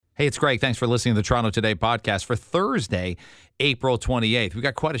Hey, it's Greg. Thanks for listening to the Toronto Today podcast for Thursday, April 28th. We've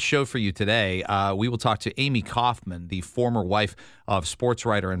got quite a show for you today. We will talk to Amy Kaufman, the former wife of sports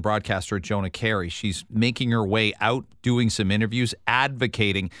writer and broadcaster Jonah Carey. She's making her way out, doing some interviews,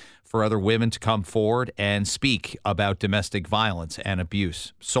 advocating for other women to come forward and speak about domestic violence and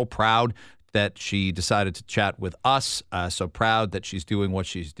abuse. So proud that she decided to chat with us. So proud that she's doing what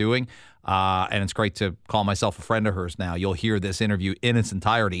she's doing. And it's great to call myself a friend of hers now. You'll hear this interview in its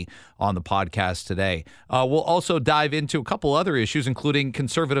entirety on the podcast today. We'll also dive into a couple other issues, including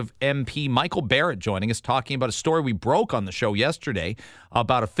Conservative MP Michael Barrett joining us, talking about a story we broke on the show yesterday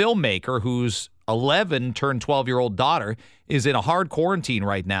about a filmmaker whose 11 turned 12-year-old daughter is in a hard quarantine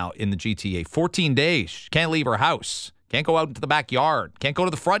right now in the GTA. 14 days. She can't leave her house. Can't go out into the backyard. Can't go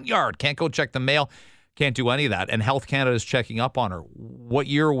to the front yard. Can't go check the mail. Can't do any of that. And Health Canada is checking up on her. What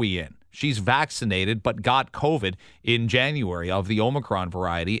year are we in? She's vaccinated but got COVID in January of the Omicron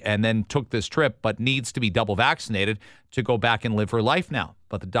variety and then took this trip but needs to be double vaccinated to go back and live her life now.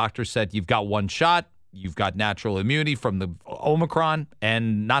 But the doctor said, you've got one shot. You've got natural immunity from the Omicron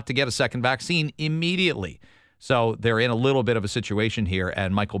and not to get a second vaccine immediately. So they're in a little bit of a situation here,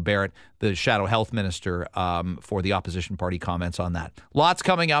 and Michael Barrett, the shadow health minister for the opposition party, comments on that. Lots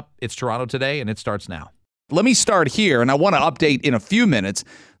coming up. It's Toronto Today, and it starts now. Let me start here, and I want to update in a few minutes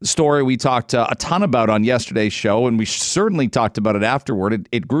the story we talked a ton about on yesterday's show, and we certainly talked about it afterward.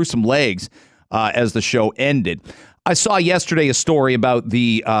 It grew some legs as the show ended. I saw yesterday a story about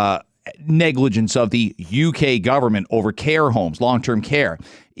the negligence of the UK government over care homes, long-term care,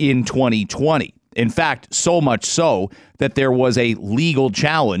 in 2020. In fact, so much so that there was a legal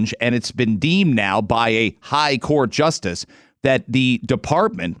challenge, and it's been deemed now by a high court justice that the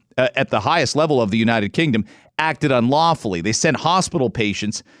department at the highest level of the United Kingdom acted unlawfully. They sent hospital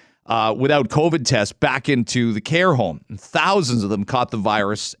patients without COVID tests back into the care home. And thousands of them caught the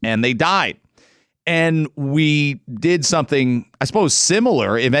virus, and they died. And we did something, I suppose,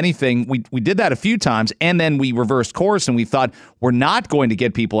 similar. If anything, we did that a few times, and then we reversed course, and we thought we're not going to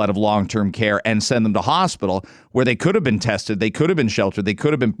get people out of long-term care and send them to hospital where they could have been tested, they could have been sheltered, they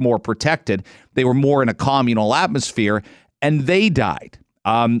could have been more protected, they were more in a communal atmosphere, and they died.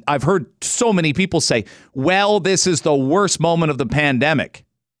 I've heard so many people say, well, this is the worst moment of the pandemic.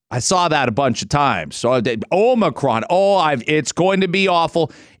 I saw that a bunch of times. So Omicron, it's going to be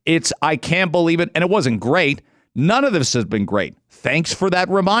awful. I can't believe it. And it wasn't great. None of this has been great. Thanks for that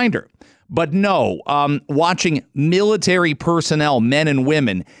reminder. But no, watching military personnel, men and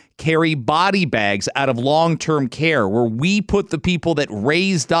women, carry body bags out of long-term care where we put the people that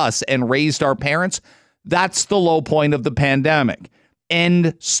raised us and raised our parents, that's the low point of the pandemic.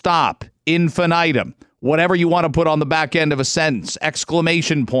 End, stop, infinitum. Whatever you want to put on the back end of a sentence,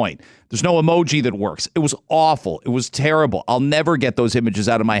 exclamation point. There's no emoji that works. It was awful. It was terrible. I'll never get those images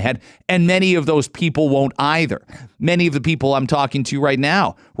out of my head. And many of those people won't either. Many of the people I'm talking to right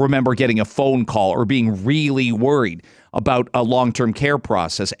now remember getting a phone call or being really worried about a long-term care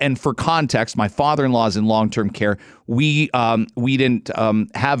process. And for context, my father-in-law is in long-term care. We didn't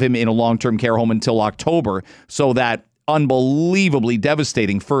have him in a long-term care home until October, so that unbelievably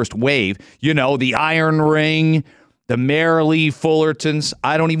devastating first wave, the Iron Ring, the Marilee Fullertons.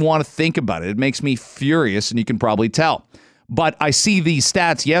 I don't even want to think about it. It makes me furious, and you can probably tell. But I see these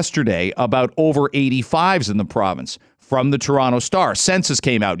stats yesterday about over 85s in the province from the Toronto Star. Census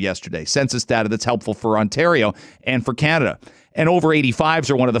came out yesterday. Census data that's helpful for Ontario and for Canada. And over 85s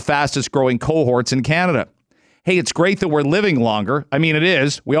are one of the fastest growing cohorts in Canada. Hey, it's great that we're living longer. I mean, it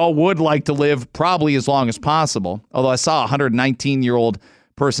is. We all would like to live probably as long as possible. Although I saw a 119-year-old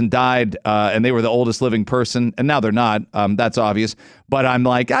person died, and they were the oldest living person, and now they're not. That's obvious. But I'm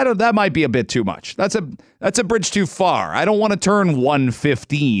like, that might be a bit too much. That's a bridge too far. I don't want to turn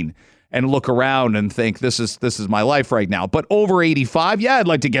 115 and look around and think this is my life right now. But over 85, yeah, I'd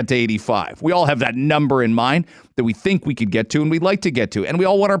like to get to 85. We all have that number in mind that we think we could get to and we'd like to get to. And we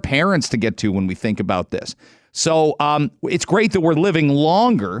all want our parents to get to when we think about this. So it's great that we're living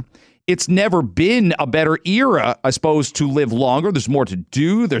longer. It's never been a better era, I suppose, to live longer. There's more to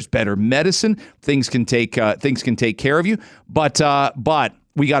do. There's better medicine. Things can take care of you. But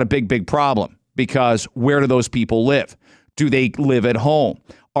we got a big problem, because where do those people live? Do they live at home?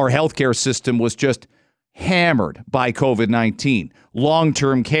 Our healthcare system was just hammered by COVID-19.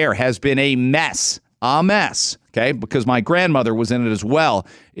 Long-term care has been a mess. Okay, because my grandmother was in it as well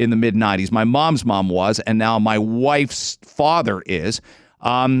in the mid-90s. My mom's mom was, and now my wife's father is.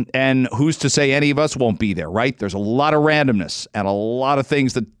 And who's to say any of us won't be there, right? There's a lot of randomness and a lot of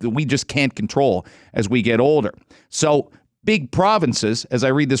things that we just can't control as we get older. So big provinces, as I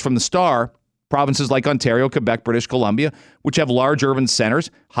read this from the Star, Provinces like Ontario, Quebec, British Columbia, which have large urban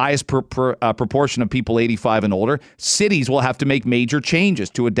centers, highest proportion of people 85 and older, cities will have to make major changes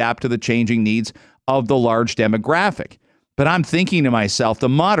to adapt to the changing needs of the large demographic. But I'm thinking to myself, the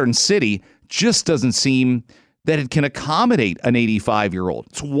modern city just doesn't seem that it can accommodate an 85-year-old.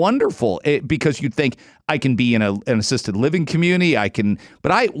 It's wonderful because you'd think I can be in an assisted living community.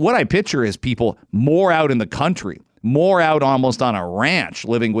 What I picture is people more out in the country, more out almost on a ranch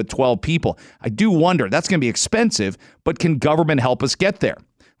living with 12 people. I do wonder, that's going to be expensive, but can government help us get there?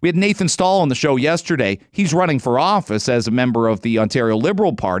 We had Nathan Stahl on the show yesterday. He's running for office as a member of the Ontario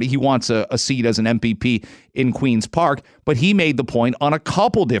Liberal Party. He wants a seat as an MPP in Queen's Park, but he made the point on a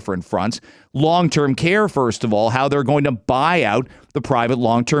couple different fronts. Long-term care, first of all, how they're going to buy out the private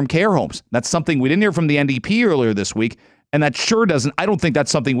long-term care homes. That's something we didn't hear from the NDP earlier this week, and that sure doesn't, I don't think that's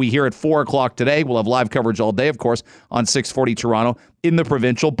something we hear at 4 o'clock today. We'll have live coverage all day, of course, on 640 Toronto in the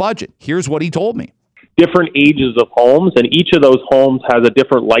provincial budget. Here's what he told me. Different ages of homes, and each of those homes has a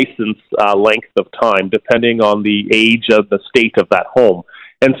different license length of time, depending on the age of the state of that home.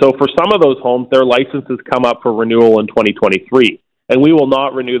 And so for some of those homes, their licenses come up for renewal in 2023, and we will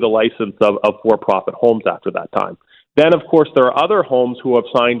not renew the license of for-profit homes after that time. Then, of course, there are other homes who have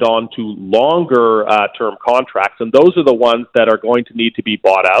signed on to longer term contracts, and those are the ones that are going to need to be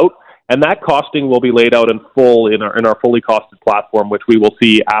bought out. And that costing will be laid out in full in our fully costed platform, which we will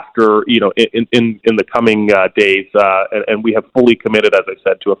see after, in the coming days. And we have fully committed, as I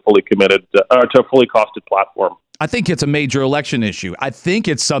said, to a fully costed platform. I think it's a major election issue. I think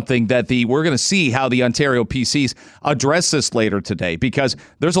it's something that we're going to see how the Ontario PCs address this later today, because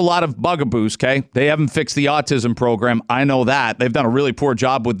there's a lot of bugaboos, okay? They haven't fixed the autism program. I know that. They've done a really poor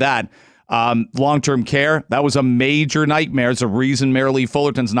job with that. Long-term care, that was a major nightmare. There's a reason Mary-Lee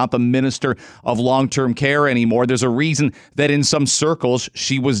Fullerton's not the Minister of Long-Term Care anymore. There's a reason that in some circles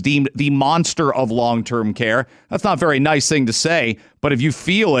she was deemed the monster of long-term care. That's not a very nice thing to say, but if you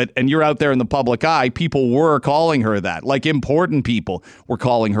feel it and you're out there in the public eye, people were calling her that. Like important people were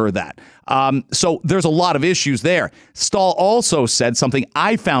calling her that. So there's a lot of issues there. Stahl also said something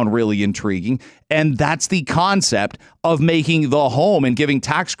I found really intriguing, and that's the concept of making the home and giving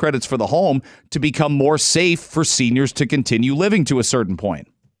tax credits for the home to become more safe for seniors to continue living to a certain point.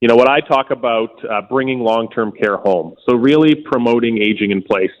 You know, when I talk about bringing long-term care home, so really promoting aging in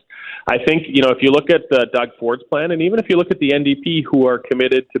place, I think, if you look at Doug Ford's plan, and even if you look at the NDP who are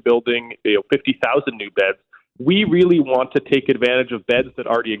committed to building 50,000 new beds, we really want to take advantage of beds that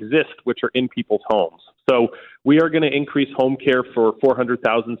already exist, which are in people's homes. So we are going to increase home care for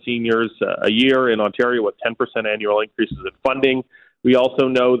 400,000 seniors a year in Ontario with 10% annual increases in funding. We also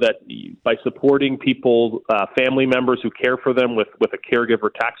know that by supporting people, family members who care for them with a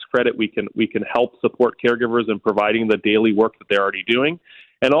caregiver tax credit, we can help support caregivers in providing the daily work that they're already doing.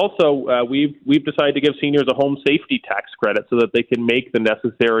 And also, we've decided to give seniors a home safety tax credit so that they can make the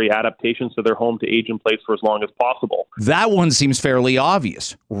necessary adaptations to their home to age in place for as long as possible. That one seems fairly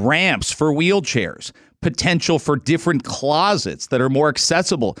obvious. Ramps for wheelchairs, potential for different closets that are more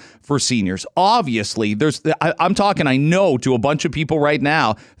accessible for seniors. Obviously, I know to a bunch of people right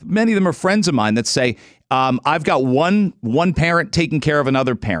now, many of them are friends of mine that say, I've got one parent taking care of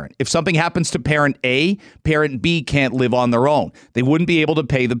another parent. If something happens to parent A, parent B can't live on their own. They wouldn't be able to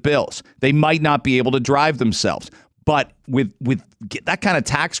pay the bills. They might not be able to drive themselves. But with that kind of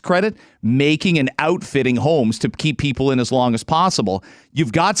tax credit, making and outfitting homes to keep people in as long as possible,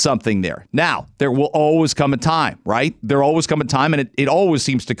 you've got something there. Now, there will always come a time, right? There will always come a time, and it always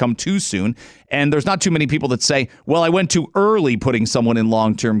seems to come too soon. And there's not too many people that say, well, I went too early putting someone in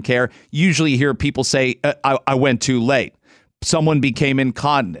long-term care. Usually you hear people say, I went too late. Someone became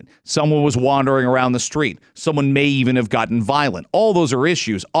incontinent. Someone was wandering around the street. Someone may even have gotten violent. All those are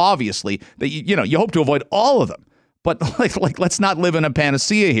issues, obviously, that you hope to avoid all of them. But let's not live in a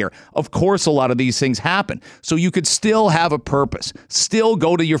panacea here. Of course, a lot of these things happen. So you could still have a purpose, still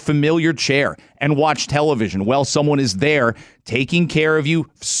go to your familiar chair and watch television while someone is there taking care of you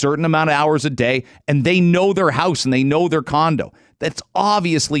a certain amount of hours a day, and they know their house and they know their condo. That's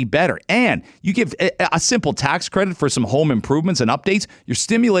obviously better. And you give a simple tax credit for some home improvements and updates. You're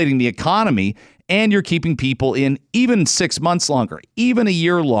stimulating the economy, and you're keeping people in even 6 months longer, even a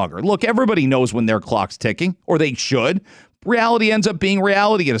year longer. Look, everybody knows when their clock's ticking, or they should. Reality ends up being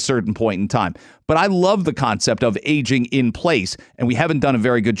reality at a certain point in time. But I love the concept of aging in place, and we haven't done a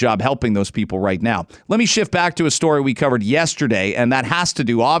very good job helping those people right now. Let me shift back to a story we covered yesterday, and that has to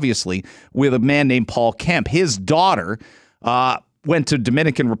do, obviously, with a man named Paul Kemp. His daughter went to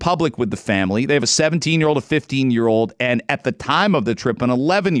Dominican Republic with the family. They have a 17-year-old, a 15-year-old, and at the time of the trip, an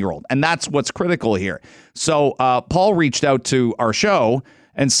 11-year-old. And that's what's critical here. So Paul reached out to our show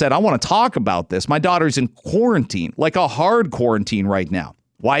and said, I want to talk about this. My daughter's in quarantine, like a hard quarantine right now.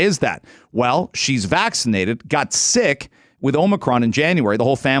 Why is that? Well, she's vaccinated, got sick with Omicron in January. The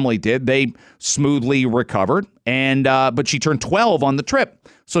whole family did. They smoothly recovered, and but she turned 12 on the trip.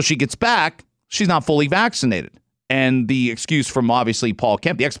 So she gets back. She's not fully vaccinated. And the excuse from obviously Paul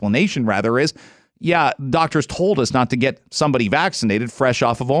Kemp, the explanation rather, is, yeah, doctors told us not to get somebody vaccinated fresh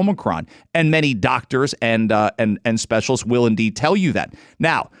off of Omicron. And many doctors and specialists will indeed tell you that.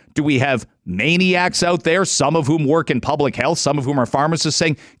 Now, do we have maniacs out there, some of whom work in public health, some of whom are pharmacists,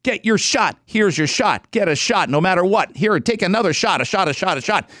 saying, get your shot. Here's your shot. Get a shot no matter what. Here, take another shot, a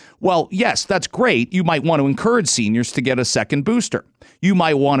shot. Well, yes, that's great. You might want to encourage seniors to get a second booster. You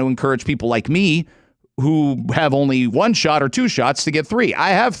might want to encourage people like me who have only one shot or two shots to get three. I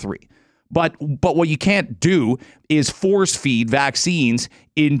have three. But what you can't do is force feed vaccines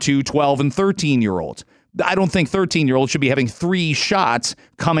into 12 and 13-year-olds. I don't think 13-year-olds should be having three shots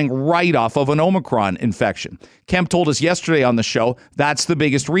coming right off of an Omicron infection. Kemp told us yesterday on the show that's the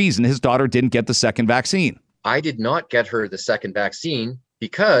biggest reason his daughter didn't get the second vaccine. I did not get her the second vaccine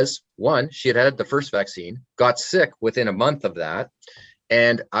because, one, she had had the first vaccine, got sick within a month of that,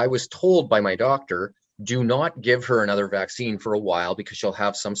 and I was told by my doctor, do not give her another vaccine for a while because she'll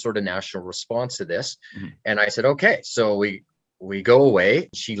have some sort of national response to this. Mm-hmm. And I said, okay, so we go away.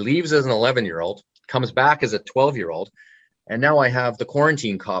 She leaves as an 11-year-old, comes back as a 12-year-old, and now I have the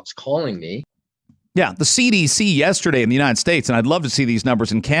quarantine cops calling me. Yeah, the CDC yesterday in the United States, and I'd love to see these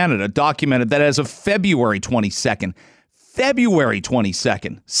numbers in Canada, documented that as of February 22nd,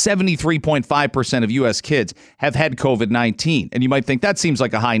 73.5% of U.S. kids have had COVID-19. And you might think that seems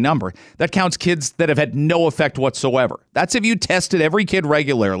like a high number. That counts kids that have had no effect whatsoever. That's if you tested every kid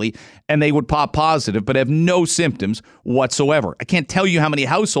regularly and they would pop positive but have no symptoms whatsoever. I can't tell you how many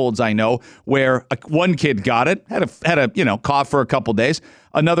households I know where one kid got it, had a cough for a couple days.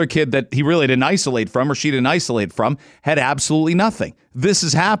 Another kid that he really didn't isolate from or she didn't isolate from had absolutely nothing. This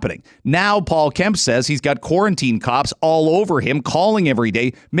is happening. Now Paul Kemp says he's got quarantine cops all over him, calling every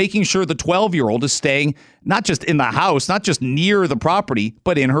day, making sure the 12-year-old is staying not just in the house, not just near the property,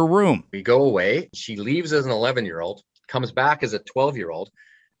 but in her room. We go away. She leaves as an 11-year-old, comes back as a 12-year-old.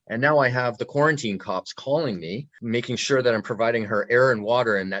 And now I have the quarantine cops calling me, making sure that I'm providing her air and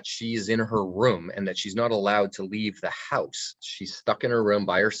water and that she's in her room and that she's not allowed to leave the house. She's stuck in her room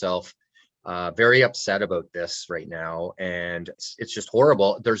by herself. Very upset about this right now. And it's just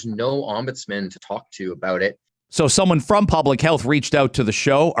horrible. There's no ombudsman to talk to about it. So someone from Public Health reached out to the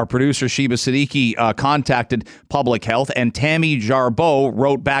show. Our producer, Sheba Siddiqui, contacted Public Health, and Tammy Jarbeau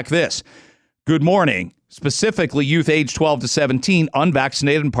wrote back this. Good morning. Specifically, youth age 12 to 17,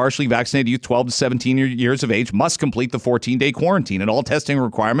 unvaccinated and partially vaccinated youth 12 to 17 years of age must complete the 14-day quarantine and all testing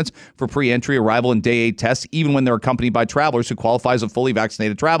requirements for pre-entry, arrival, and day 8 tests, even when they're accompanied by travelers who qualify as a fully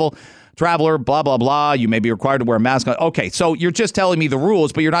vaccinated traveler, blah, blah, blah. You may be required to wear a mask. Okay, so you're just telling me the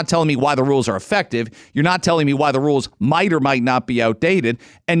rules, but you're not telling me why the rules are effective. You're not telling me why the rules might or might not be outdated.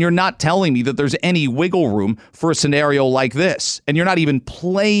 And you're not telling me that there's any wiggle room for a scenario like this. And you're not even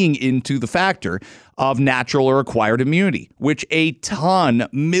playing into the factor of natural or acquired immunity, which a ton,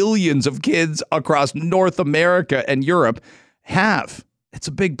 millions of kids across North America and Europe have. It's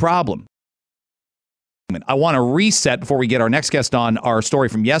a big problem. I want to reset before we get our next guest on our story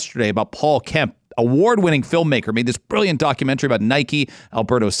from yesterday about Paul Kemp, award-winning filmmaker, made this brilliant documentary about Nike,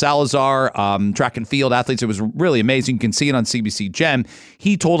 Alberto Salazar, track and field athletes. It was really amazing. You can see it on CBC Gem.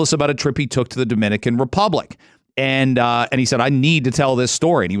 He told us about a trip he took to the Dominican Republic. And he said, I need to tell this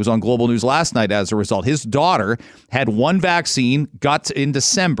story. And he was on Global News last night as a result. His daughter had one vaccine, got in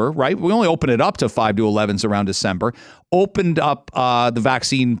December, right? We only opened it up to 5 to 11s around December. Opened up the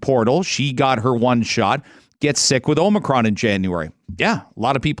vaccine portal. She got her one shot, gets sick with Omicron in January. Yeah, a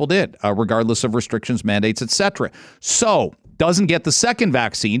lot of people did, regardless of restrictions, mandates, etc. So doesn't get the second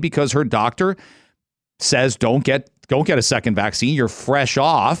vaccine because her doctor says don't get a second vaccine. You're fresh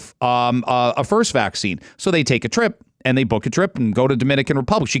off a first vaccine. So they take a trip and they book a trip and go to Dominican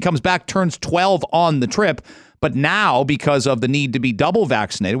Republic. She comes back, turns 12 on the trip. But now, because of the need to be double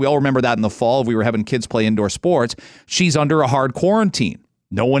vaccinated, we all remember that in the fall, we were having kids play indoor sports, she's under a hard quarantine.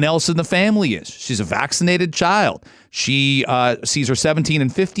 No one else in the family is. She's a vaccinated child. She sees her 17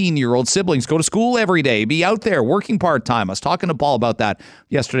 and 15-year-old siblings go to school every day, be out there working part-time. I was talking to Paul about that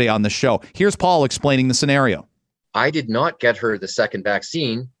yesterday on the show. Here's Paul explaining the scenario. I did not get her the second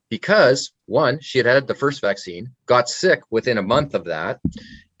vaccine because, one, she had had the first vaccine, got sick within a month of that,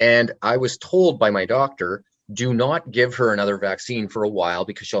 and I was told by my doctor, do not give her another vaccine for a while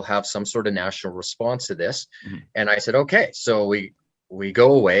because she'll have some sort of national response to this. Mm-hmm. And I said, okay, so we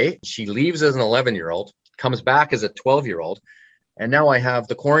go away. She leaves as an 11-year-old, comes back as a 12-year-old, And now I have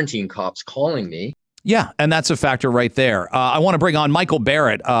the quarantine cops calling me. Yeah, and that's a factor right there. I want to bring on Michael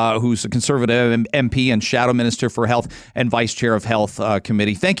Barrett, who's a Conservative MP and Shadow Minister for Health and Vice Chair of Health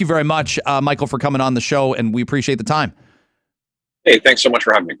Committee. Thank you very much, Michael, for coming on the show, and we appreciate the time. Hey, thanks so much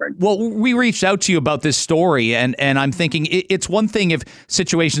for having me, Greg. Well, we reached out to you about this story, and I'm thinking it's one thing if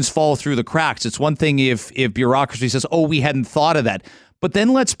situations fall through the cracks. It's one thing if bureaucracy says, oh, we hadn't thought of that. But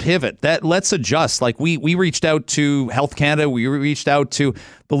then let's pivot. Let's adjust. Like we reached out to Health Canada, we reached out to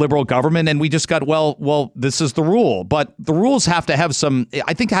the Liberal government, and we just got, well, this is the rule. But the rules have to have some,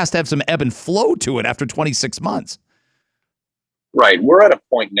 I think it has to have some ebb and flow to it after 26 months. Right. We're at a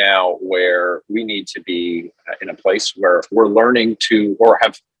point now where we need to be in a place where we're learning to, or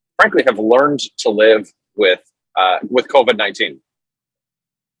have learned to live with COVID-19.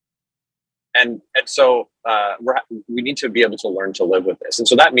 And so we need to be able to learn to live with this. And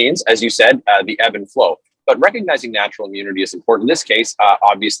so that means, as you said, the ebb and flow. But recognizing natural immunity is important. In this case,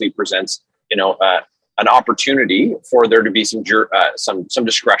 obviously presents, an opportunity for there to be some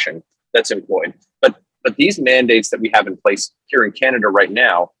discretion that's employed. But these mandates that we have in place here in Canada right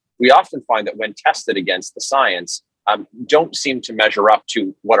now, we often find that when tested against the science, don't seem to measure up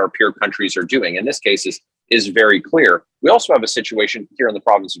to what our peer countries are doing. In this case, is very clear. We also have a situation here in the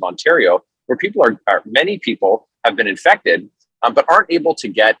province of Ontario where many people have been infected, but aren't able to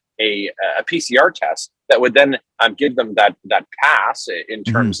get a PCR test that would then give them that pass in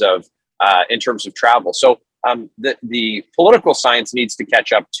terms of travel. So the political science needs to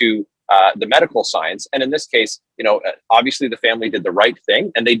catch up to the medical science, and in this case, obviously the family did the right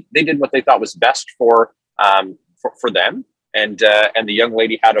thing, and they did what they thought was best for them. And the young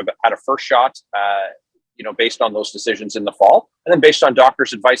lady had a first shot, based on those decisions in the fall, and then based on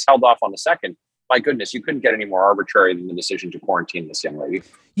doctors' advice, held off on the second. My goodness, you couldn't get any more arbitrary than the decision to quarantine this young lady.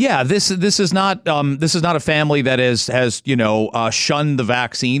 Yeah, this is not a family that has shunned the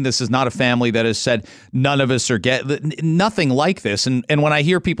vaccine. This is not a family that has said none of us are nothing like this. And when I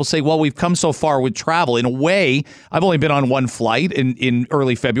hear people say, well, we've come so far with travel, in a way, I've only been on one flight in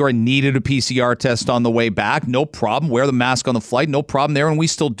early February, needed a PCR test on the way back, no problem. Wear the mask on the flight, no problem there, and we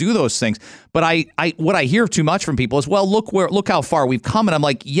still do those things. But what I hear too much from people is, well, look how far we've come, and I'm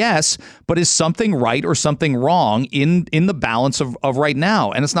like, yes, but is something right or something wrong in the balance of right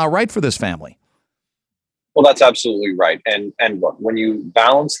now? And it's not right for this family. Well, that's absolutely right. And look, when you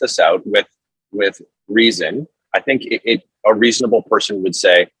balance this out with reason, I think a reasonable person would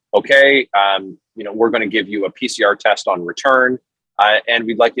say, okay, we're going to give you a PCR test on return, and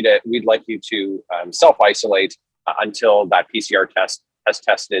we'd like you to self-isolate until that PCR test has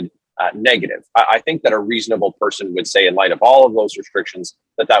tested negative. I think that a reasonable person would say, in light of all of those restrictions,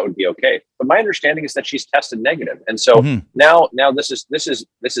 that would be okay. But my understanding is that she's tested negative, and so now this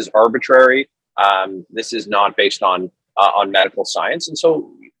is arbitrary. This is not based on medical science, and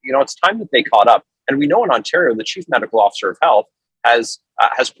so it's time that they caught up. And we know in Ontario, the Chief Medical Officer of Health has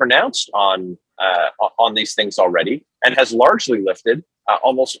pronounced on these things already, and has largely lifted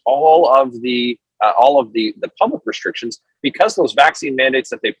almost all of the public restrictions, because those vaccine mandates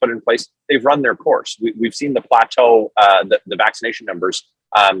that they put in place, they've run their course. We've seen the plateau, the vaccination numbers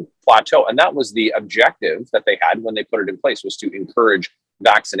plateau, and that was the objective that they had when they put it in place, was to encourage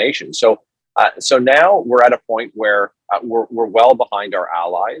vaccination. So now we're at a point where we're well behind our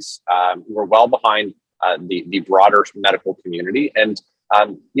allies. We're well behind the broader medical community, and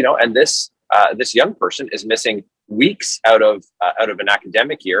this young person is missing weeks out of an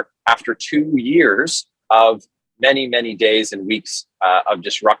academic year after 2 years of many days and weeks of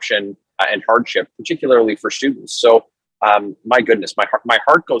disruption and hardship, particularly for students. So my goodness, my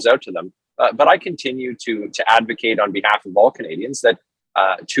heart goes out to them. But I continue to advocate on behalf of all Canadians that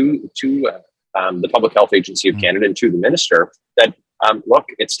to the Public Health Agency of Canada and to the minister that look,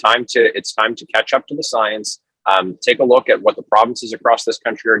 it's time to catch up to the science. Take a look at what the provinces across this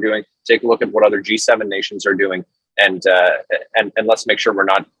country are doing. Take a look at what other G7 nations are doing, and let's make sure we're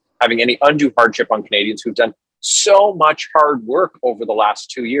not having any undue hardship on Canadians who've done so much hard work over the last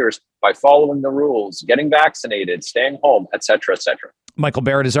 2 years by following the rules, getting vaccinated, staying home, et cetera, et cetera. Michael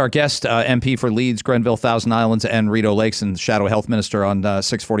Barrett is our guest, MP for Leeds, Grenville, Thousand Islands, and Rideau Lakes, and Shadow Health Minister on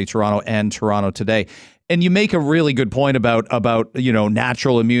 640 Toronto and Toronto Today. And you make a really good point about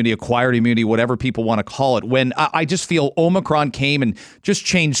natural immunity, acquired immunity, whatever people want to call it. When I just feel Omicron came and just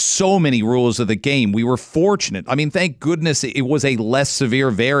changed so many rules of the game. We were fortunate. I mean, thank goodness it was a less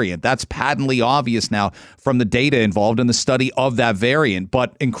severe variant. That's patently obvious now from the data involved in the study of that variant,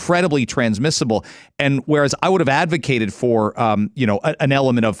 but incredibly transmissible. And whereas I would have advocated for, an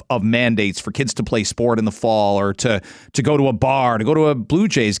element of mandates for kids to play sport in the fall, or to go to a bar, to go to a Blue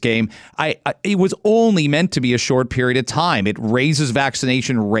Jays game, it was only only meant to be a short period of time. It raises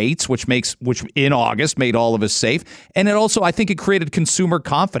vaccination rates, which in August made all of us safe. And it also, I think it created consumer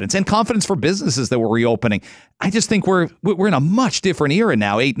confidence and confidence for businesses that were reopening. I just think we're in a much different era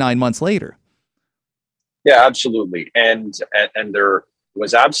now, 8-9 months later. Yeah, absolutely. And there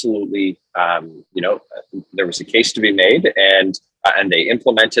was absolutely, there was a case to be made, and they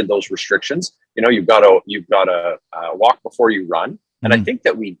implemented those restrictions. You've got to walk before you run. And I think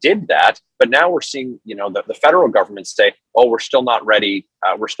that we did that, but now we're seeing, the federal government say, "Oh, we're still not ready.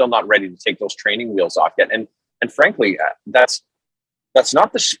 We're still not ready to take those training wheels off yet." And frankly, that's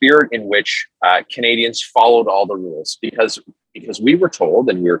not the spirit in which Canadians followed all the rules, because we were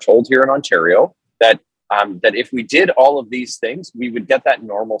told, and we were told here in Ontario, that if we did all of these things, we would get that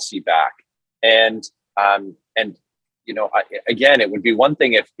normalcy back. And again, it would be one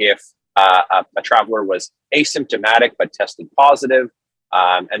thing if a traveler was asymptomatic but tested positive,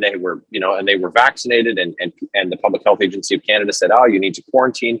 and they were vaccinated, and the Public Health Agency of Canada said, "Oh, you need to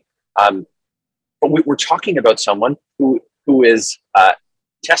quarantine." But we're talking about someone who is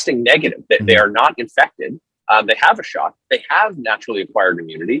testing negative. They are not infected. They have a shot. They have naturally acquired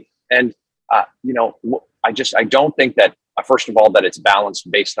immunity, and I don't think that first of all that it's balanced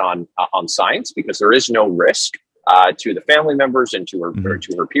based on science, because there is no risk to the family members and to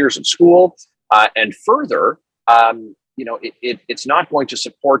her peers at school, and further, it's not going to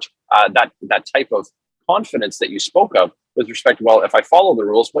support that type of confidence that you spoke of with respect to, well, if I follow the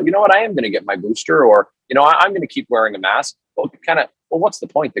rules, well, you know what, I am going to get my booster, or I'm going to keep wearing a mask. Well, what's the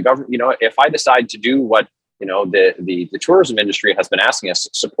point? The government, if I decide to do what the tourism industry has been asking us,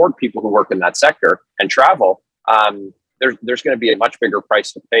 support people who work in that sector and travel, there's going to be a much bigger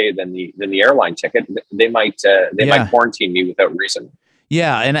price to pay than the airline ticket. They might quarantine me without reason.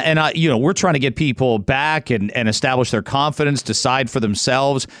 Yeah, and we're trying to get people back and establish their confidence, decide for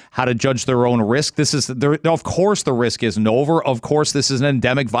themselves how to judge their own risk. Of course, the risk isn't over. Of course, this is an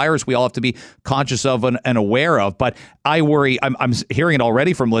endemic virus we all have to be conscious of and aware of. But I worry, I'm hearing it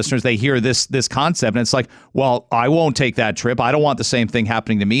already from listeners. They hear this concept, and it's like, well, I won't take that trip. I don't want the same thing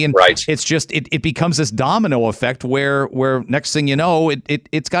happening to me. And right. It's just, it becomes this domino effect where next thing you know,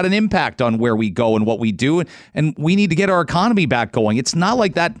 it's got an impact on where we go and what we do. And we need to get our economy back going. It's not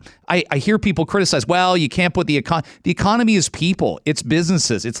like that. I hear people criticize, well, you can't put the economy is people, it's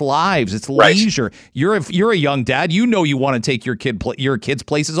businesses, it's lives, it's leisure. You're a young dad, you want to take your kids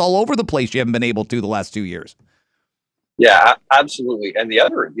places all over the place you haven't been able to the last 2 years. Yeah, absolutely. And the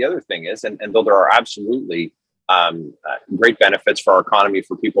other thing is, and though there are absolutely great benefits for our economy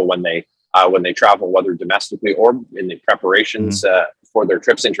for people when they travel, whether domestically or in the preparations for their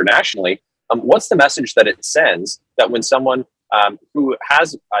trips internationally, what's the message that it sends that when someone who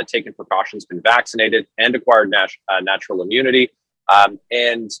has taken precautions, been vaccinated, and acquired natural immunity,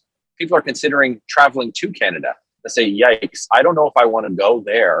 and people are considering traveling to Canada, they say, yikes, I don't know if I want to go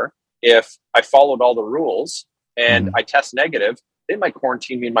there. If I followed all the rules and I test negative, they might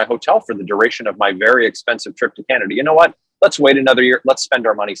quarantine me in my hotel for the duration of my very expensive trip to Canada. You know what? Let's wait another year. Let's spend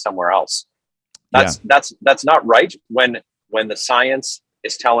our money somewhere else. That's not right when the science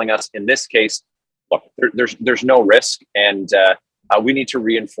is telling us, in this case, look, there's no risk, and we need to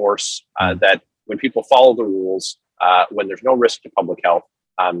reinforce that when people follow the rules, when there's no risk to public health,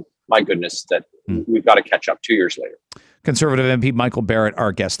 my goodness, that we've got to catch up 2 years later. Conservative MP Michael Barrett,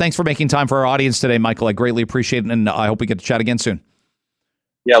 our guest. Thanks for making time for our audience today, Michael. I greatly appreciate it, and I hope we get to chat again soon.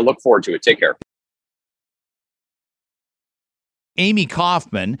 Yeah, look forward to it. Take care. Amy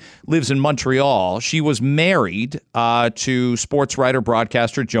Kaufman lives in Montreal. She was married to sports writer,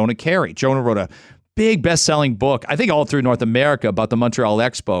 broadcaster Jonah Carey. Jonah wrote a big best-selling book, I think all through North America, about the Montreal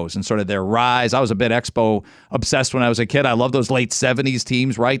Expos and sort of their rise. I was a bit Expo obsessed when I was a kid. I love those late 70s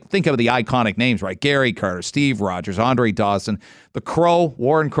teams, right? Think of the iconic names, right? Gary Carter, Steve Rogers, Andre Dawson, the Crow,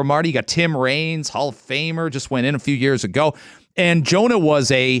 Warren Cromartie. You got Tim Raines, Hall of Famer, just went in a few years ago. And Jonah was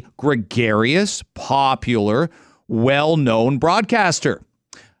a gregarious, popular, well-known broadcaster.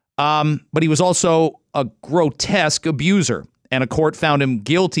 But he was also a grotesque abuser. And a court found him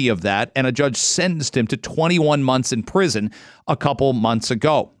guilty of that, and a judge sentenced him to 21 months in prison a couple months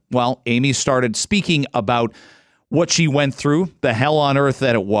ago. Well, Amy started speaking about what she went through, the hell on earth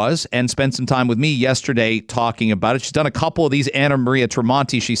that it was, and spent some time with me yesterday talking about it. She's done a couple of these. Anna Maria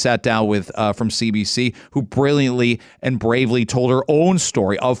Tremonti, she sat down with from CBC, who brilliantly and bravely told her own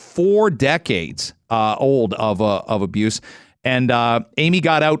story of 4 decades old of abuse. And Amy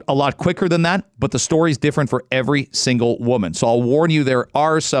got out a lot quicker than that, but the story's different for every single woman. So I'll warn you, there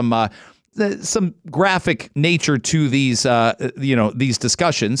are some some graphic nature to these, these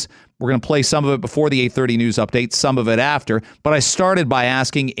discussions. We're going to play some of it before the 8:30 news update, some of it after. But I started by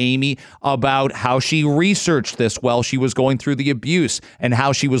asking Amy about how she researched this while she was going through the abuse and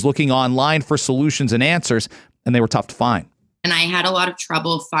how she was looking online for solutions and answers, and they were tough to find. And I had a lot of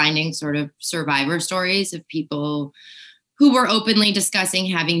trouble finding sort of survivor stories of people who were openly discussing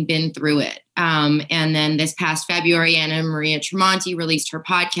having been through it. And then this past February, Anna Maria Tremonti released her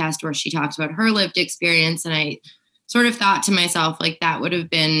podcast where she talks about her lived experience. And I sort of thought to myself, like, that would have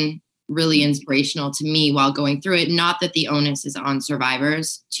been really inspirational to me while going through it. Not that the onus is on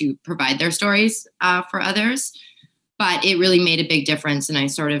survivors to provide their stories for others, but it really made a big difference. And I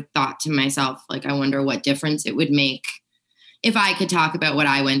sort of thought to myself, like, I wonder what difference it would make if I could talk about what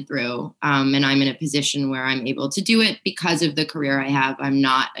I went through. And I'm in a position where I'm able to do it because of the career I have. I'm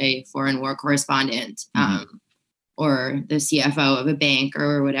not a foreign war correspondent or the CFO of a bank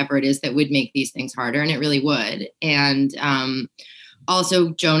or whatever it is that would make these things harder. And it really would. And also,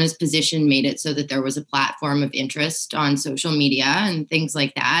 Jonah's position made it so that there was a platform of interest on social media and things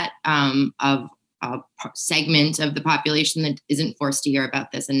like that, of a segment of the population that isn't forced to hear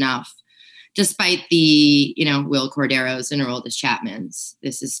about this enough. Despite the, Will Corderos and Aroldis Chapmans,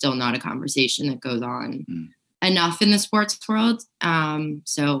 this is still not a conversation that goes on enough in the sports world.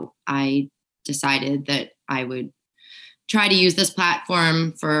 So I decided that I would try to use this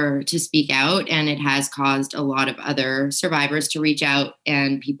platform to speak out. And it has caused a lot of other survivors to reach out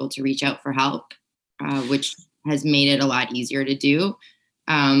and people to reach out for help, which has made it a lot easier to do.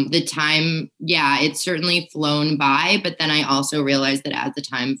 The time, it's certainly flown by, but then I also realized that as the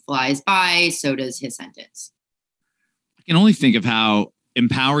time flies by, so does his sentence. I can only think of how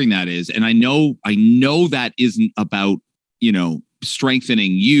empowering that is. And I know that isn't about,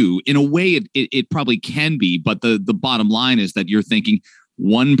 strengthening you. In a way, it probably can be, but the bottom line is that you're thinking,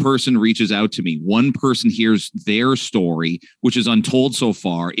 one person reaches out to me, one person hears their story, which is untold so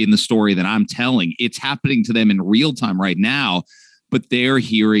far in the story that I'm telling. It's happening to them in real time right now, but they're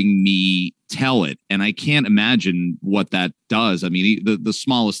hearing me tell it. And I can't imagine what that does. I mean, the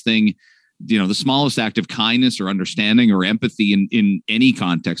smallest thing, the smallest act of kindness or understanding or empathy in any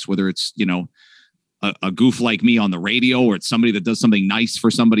context, whether it's, a goof like me on the radio or it's somebody that does something nice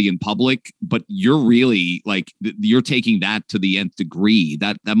for somebody in public, but you're really you're taking that to the nth degree.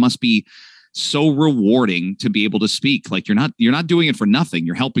 That must be so rewarding to be able to speak. Like you're not doing it for nothing.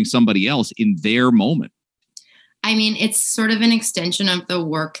 You're helping somebody else in their moment. I mean, it's sort of an extension of the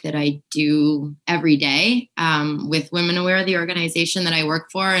work that I do every day with Women Aware, the organization that I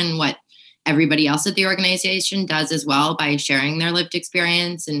work for, and what everybody else at the organization does as well by sharing their lived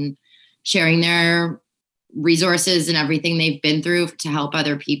experience and sharing their resources and everything they've been through to help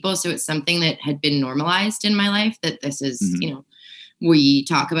other people. So it's something that had been normalized in my life, that this is, we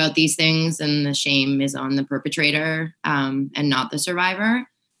talk about these things and the shame is on the perpetrator and not the survivor.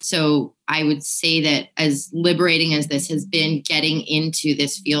 So I would say that as liberating as this has been, getting into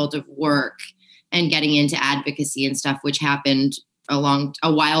this field of work and getting into advocacy and stuff, which happened a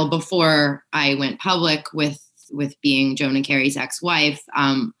while before I went public with being Jonah Carey's ex-wife,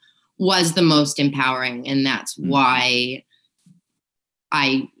 was the most empowering. And that's why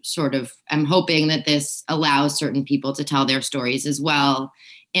I sort of am hoping that this allows certain people to tell their stories as well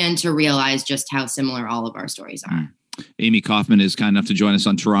and to realize just how similar all of our stories are. Amy Kaufman is kind enough to join us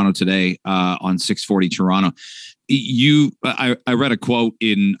on Toronto today on 640 Toronto. I read a quote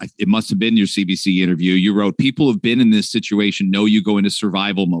it must have been your CBC interview. You wrote, people have been in this situation, know you go into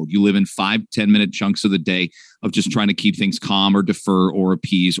survival mode. You live in 5-10 minute chunks of the day of just trying to keep things calm or defer or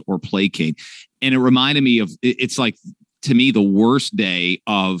appease or placate. And it reminded me of, it's like, to me, the worst day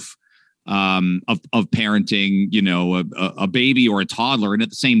of parenting, a baby or a toddler. And at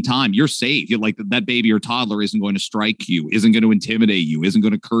the same time, you're safe. You're like, that baby or toddler isn't going to strike you, isn't going to intimidate you, isn't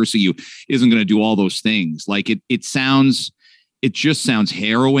going to curse you, isn't going to do all those things. Like it just sounds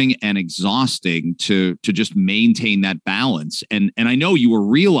harrowing and exhausting to just maintain that balance. And I know you were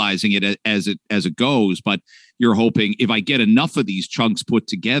realizing it as it goes, but you're hoping, if I get enough of these chunks put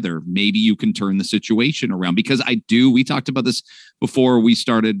together, maybe you can turn the situation around. Because we talked about this before we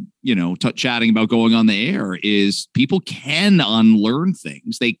started, chatting about going on the air, is people can unlearn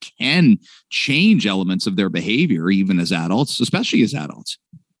things. They can change elements of their behavior, even as adults, especially as adults.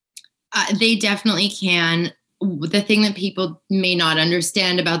 They definitely can. The thing that people may not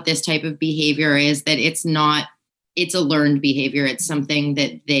understand about this type of behavior is that it's a learned behavior. It's something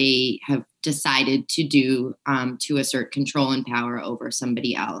that they have decided to do to assert control and power over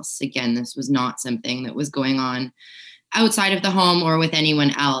somebody else. Again, this was not something that was going on outside of the home or with anyone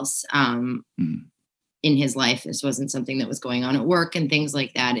else. in his life. This wasn't something that was going on at work and things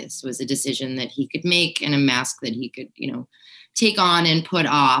like that. It was a decision that he could make and a mask that he could, take on and put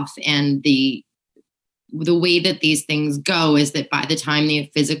off. And the way that these things go is that by the time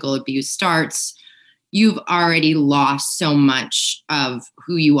the physical abuse starts, you've already lost so much of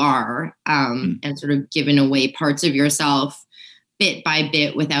who you are, and sort of given away parts of yourself bit by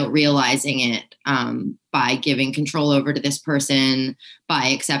bit without realizing it, by giving control over to this person, by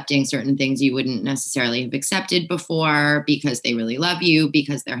accepting certain things you wouldn't necessarily have accepted before because they really love you,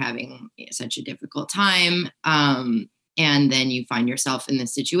 because they're having such a difficult time. And then you find yourself in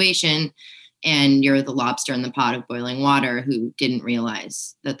this situation and you're the lobster in the pot of boiling water who didn't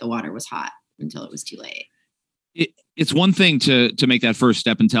realize that the water was hot until it was too late. It's one thing to make that first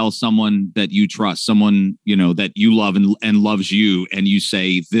step and tell someone that you trust, someone, that you love and loves you. And you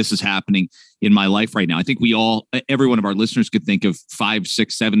say, this is happening in my life right now. I think every one of our listeners could think of 5,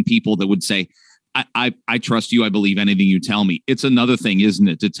 6, 7 people that would say, I trust you. I believe anything you tell me. It's another thing, isn't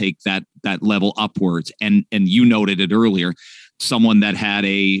it, to take that level upwards. And you noted it earlier, someone that had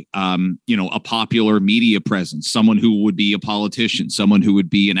a popular media presence, someone who would be a politician, someone who would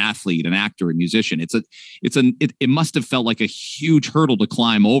be an athlete, an actor, a musician. It must have felt like a huge hurdle to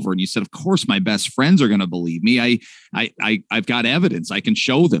climb over. And you said, of course, my best friends are going to believe me. I've got evidence. I can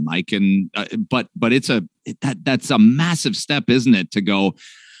show them. I can, but that's a massive step, isn't it? To go,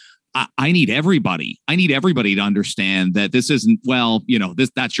 I need everybody. I need everybody to understand that this isn't,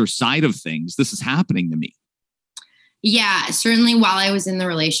 that's your side of things. This is happening to me. Yeah, certainly while I was in the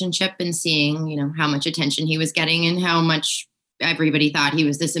relationship and seeing, how much attention he was getting and how much everybody thought he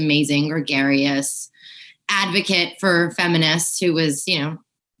was this amazing, gregarious advocate for feminists who was,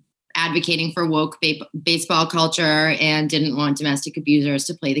 advocating for woke baseball culture and didn't want domestic abusers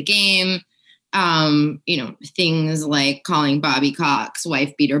to play the game. Things like calling Bobby Cox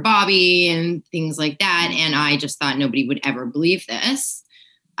wife beater Bobby and things like that. And I just thought nobody would ever believe this.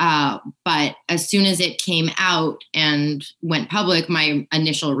 But as soon as it came out and went public, my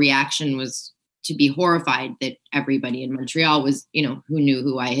initial reaction was to be horrified that everybody in Montreal was, who knew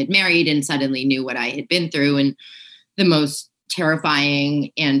who I had married and suddenly knew what I had been through. And the most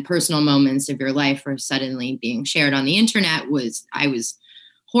terrifying and personal moments of your life were suddenly being shared on the internet. I was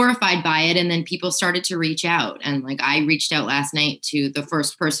horrified by it. And then people started to reach out. And I reached out last night to the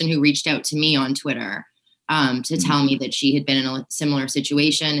first person who reached out to me on Twitter to tell me that she had been in a similar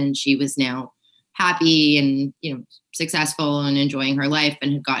situation and she was now happy and, successful and enjoying her life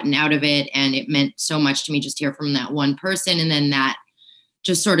and had gotten out of it. And it meant so much to me just to hear from that one person. And then that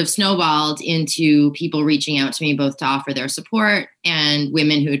just sort of snowballed into people reaching out to me both to offer their support and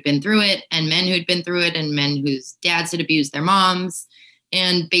women who had been through it and men who had been through it and men whose dads had abused their moms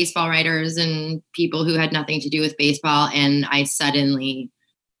and baseball writers and people who had nothing to do with baseball. And I suddenly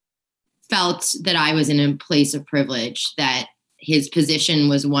felt that I was in a place of privilege, that his position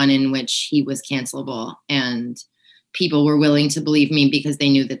was one in which he was cancelable and people were willing to believe me because they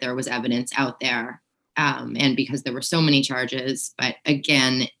knew that there was evidence out there, and because there were so many charges. But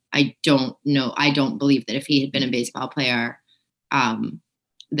again, I don't believe that if he had been a baseball player,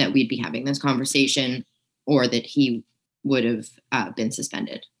 that we'd be having this conversation or that he would have been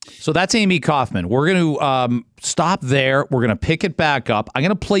suspended. So that's Amy Kaufman. We're going to stop there. We're going to pick it back up. I'm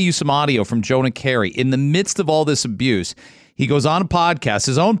going to play you some audio from Jonah Keri. In the midst of all this abuse, he goes on a podcast,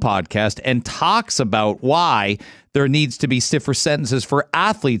 his own podcast, and talks about why there needs to be stiffer sentences for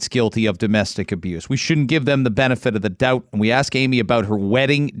athletes guilty of domestic abuse. We shouldn't give them the benefit of the doubt. And we ask Amy about her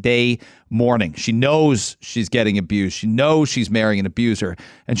wedding day morning. She knows she's getting abused. She knows she's marrying an abuser,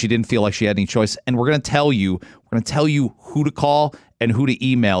 and she didn't feel like she had any choice. And we're going to tell you who to call and who to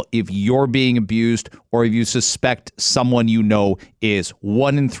email if you're being abused or if you suspect someone you know is.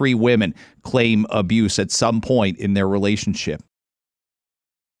 1 in 3 women claim abuse at some point in their relationship.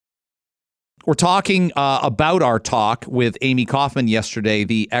 We're talking about our talk with Amy Kaufman yesterday,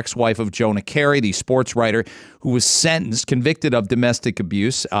 the ex-wife of Jonah Keri, the sports writer who was convicted of domestic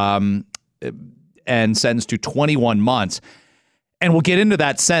abuse, and sentenced to 21 months. And we'll get into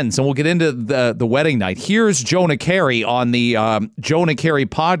that sentence, and we'll get into the wedding night. Here's Jonah Keri on the Jonah Keri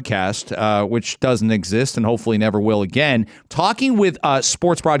podcast, which doesn't exist and hopefully never will again, talking with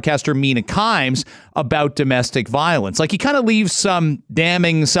sports broadcaster Mina Kimes about domestic violence. He kind of leaves some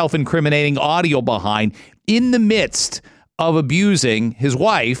damning, self-incriminating audio behind in the midst of abusing his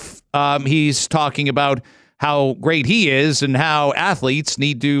wife. He's talking about how great he is and how athletes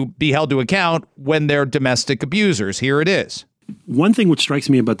need to be held to account when they're domestic abusers. Here it is. One thing which strikes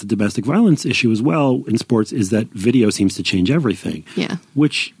me about the domestic violence issue as well in sports is that video seems to change everything. Yeah.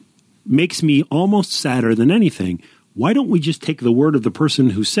 Which makes me almost sadder than anything why don't we just take the word of the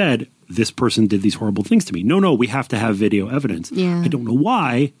person who said, this person did these horrible things to me? No, we have to have video evidence. Yeah. I don't know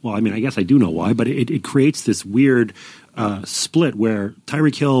why. Well, I mean, I guess I do know why, but it creates this weird split where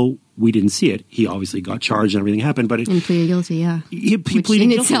Tyreek Hill, we didn't see it. He obviously got charged and everything happened, but and pleaded guilty, yeah. He Which pleaded in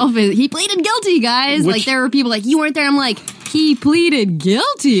guilty. itself he pleaded guilty, guys. Which- like there were people like, you weren't there. I'm like, he pleaded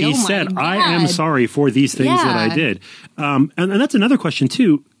guilty. He said, I am sorry for these things that I did. And that's another question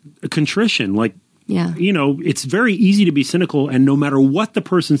too. Contrition, like, Yeah. you know, it's very easy to be cynical, and no matter what the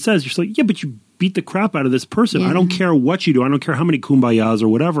person says, you're just like, yeah, but you beat the crap out of this person. Yeah. I don't care what you do. I don't care how many kumbayas or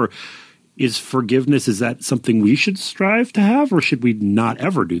whatever. Is forgiveness, is that something we should strive to have, or should we not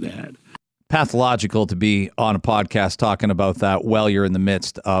ever do that? Pathological to be on a podcast talking about that while you're in the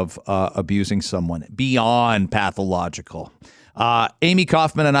midst of abusing someone. Beyond pathological. Amy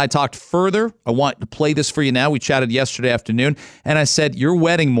Kaufman and I talked further. I want to play this for you now. We chatted yesterday afternoon, and I said, your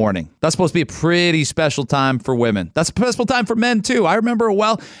wedding morning, that's supposed to be a pretty special time for women. That's a special time for men, too. I remember it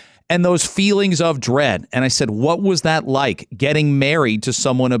well. And those feelings of dread. And I said, what was that like, getting married to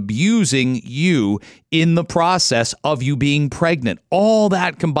someone abusing you in the process of you being pregnant? All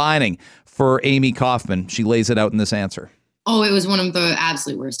that combining for Amy Kaufman. She lays it out in this answer. Oh, it was one of the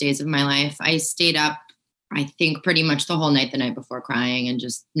absolute worst days of my life. I stayed up, I think, pretty much the whole night the night before, crying and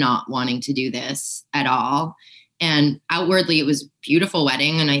just not wanting to do this at all. And outwardly, it was a beautiful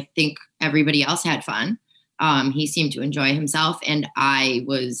wedding, and I think everybody else had fun. He seemed to enjoy himself, and I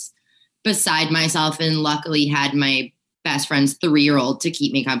was beside myself, and luckily had my best friend's 3-year-old to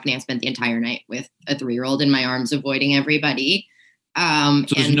keep me company. I spent the entire night with a 3-year-old in my arms, avoiding everybody.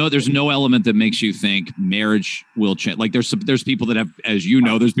 So there's no element that makes you think marriage will change. Like there's people that have, as you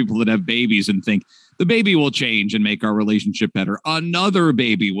know, there's people that have babies and think the baby will change and make our relationship better. Another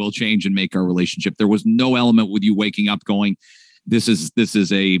baby will change and make our relationship. There was no element with you waking up going, this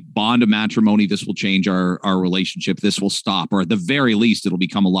is a bond of matrimony. This will change our relationship. This will stop, or at the very least, it'll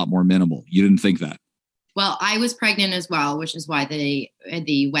become a lot more minimal. You didn't think that? Well, I was pregnant as well, which is why the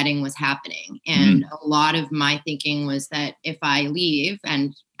wedding was happening. And a lot of my thinking was that if I leave,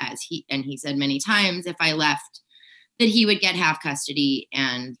 and he said many times, if I left, that he would get half custody,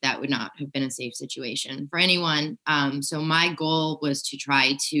 and that would not have been a safe situation for anyone. So my goal was to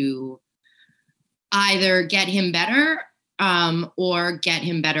try to either get him better or get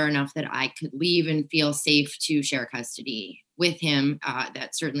him better enough that I could leave and feel safe to share custody with him.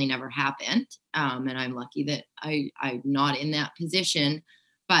 That certainly never happened. And I'm lucky that I'm not in that position.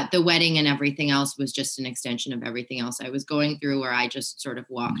 But the wedding and everything else was just an extension of everything else I was going through, where I just sort of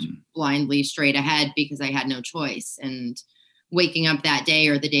walked blindly straight ahead because I had no choice. And waking up that day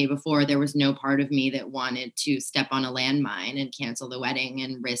or the day before, there was no part of me that wanted to step on a landmine and cancel the wedding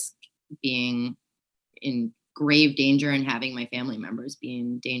and risk being in grave danger and having my family members be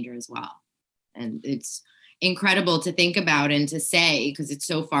in danger as well. And it's incredible to think about and to say, because it's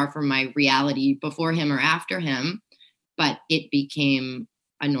so far from my reality before him or after him, but it became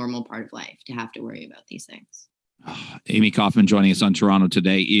a normal part of life to have to worry about these things. Amy Kaufman joining us on Toronto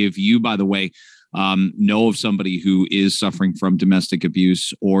today. If you, by the way, know of somebody who is suffering from domestic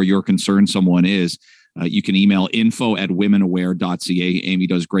abuse, or you're concerned someone is, you can email info@womenaware.ca. Amy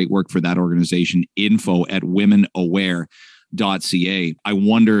does great work for that organization, info@womenaware.ca. I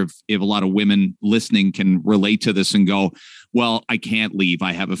wonder if a lot of women listening can relate to this and go, well, I can't leave.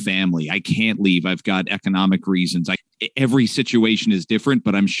 I have a family. I can't leave. I've got economic reasons. Every situation is different,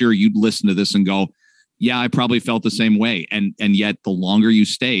 but I'm sure you'd listen to this and go, yeah, I probably felt the same way. And yet the longer you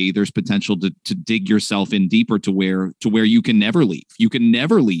stay, there's potential to dig yourself in deeper to where you can never leave. You can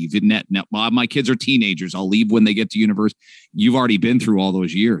never leave. My kids are teenagers. I'll leave when they get to university. You've already been through all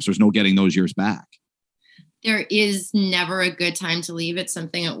those years. There's no getting those years back. There is never a good time to leave. It's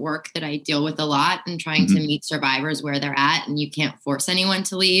something at work that I deal with a lot, and trying to meet survivors where they're at. And you can't force anyone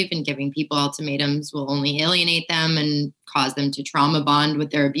to leave, and giving people ultimatums will only alienate them and cause them to trauma bond with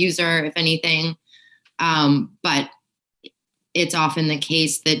their abuser, if anything. But it's often the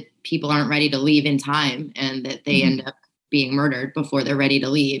case that people aren't ready to leave in time, and that they end up being murdered before they're ready to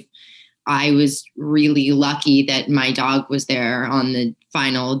leave. I was really lucky that my dog was there on the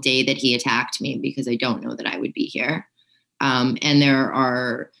final day that he attacked me, because I don't know that I would be here. And there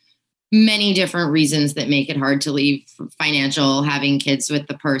are many different reasons that make it hard to leave: financial, having kids with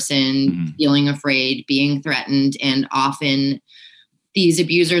the person, feeling afraid, being threatened. And often these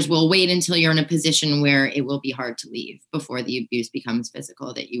abusers will wait until you're in a position where it will be hard to leave before the abuse becomes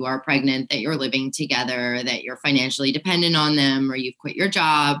physical, that you are pregnant, that you're living together, that you're financially dependent on them, or you've quit your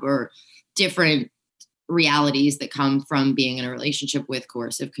job, or different realities that come from being in a relationship with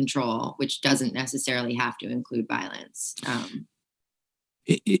coercive control, which doesn't necessarily have to include violence.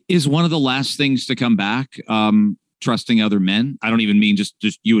 It is one of the last things to come back. trusting other men? I don't even mean just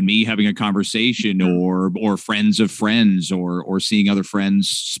you and me having a conversation, or friends of friends, or seeing other friends'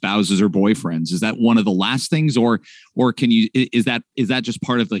 spouses or boyfriends. Is that one of the last things, or can you, is that just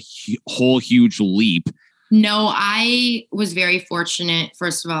part of the whole huge leap? No, I was very fortunate,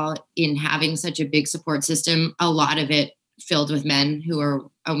 first of all, in having such a big support system, a lot of it filled with men who are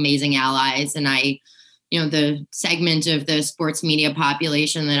amazing allies. And the segment of the sports media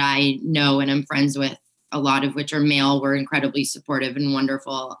population that I know and I'm friends with, a lot of which are male, were incredibly supportive and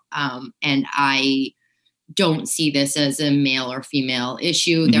wonderful. And I don't see this as a male or female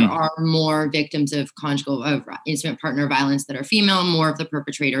issue. Mm-hmm. There are more victims of intimate partner violence that are female. More of the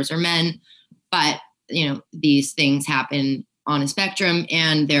perpetrators are men. But these things happen on a spectrum,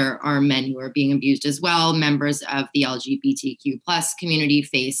 and there are men who are being abused as well. Members of the LGBTQ plus community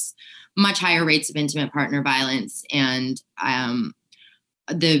face much higher rates of intimate partner violence. And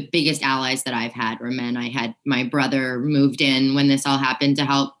the biggest allies that I've had were men. I had my brother moved in when this all happened to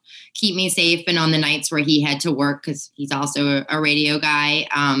help keep me safe. And on the nights where he had to work, because he's also a radio guy,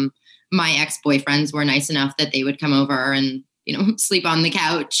 my ex-boyfriends were nice enough that they would come over and, sleep on the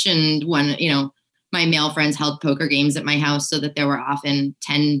couch. And my male friends held poker games at my house, so that there were often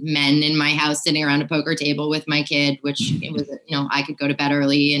 10 men in my house sitting around a poker table with my kid, which it was, I could go to bed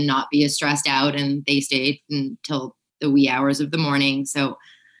early and not be as stressed out, and they stayed until the wee hours of the morning. So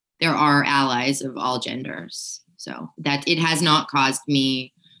there are allies of all genders. So that it has not caused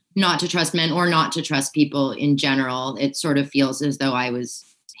me not to trust men or not to trust people in general. It sort of feels as though I was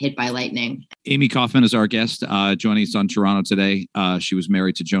hit by lightning. Amy Kaufman is our guest, joining us on Toronto today. She was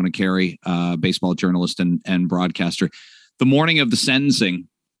married to Jonah Carey, baseball journalist and broadcaster. The morning of the sentencing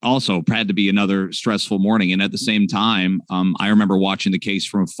also had to be another stressful morning. And at the same time, I remember watching the case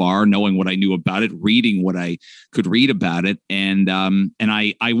from afar, knowing what I knew about it, reading what I could read about it. And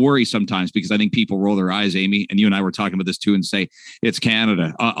I worry sometimes, because I think people roll their eyes, Amy, and you and I were talking about this too, and say, it's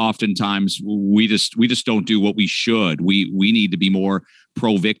Canada. Oftentimes we just don't do what we should. We need to be more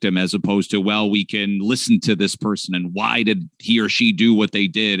pro-victim, as opposed to, well, we can listen to this person and why did he or she do what they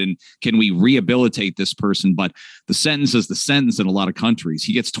did, and can we rehabilitate this person? But the sentence is the sentence in a lot of countries.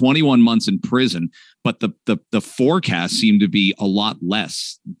 He gets 21 months in prison, but the forecasts seem to be a lot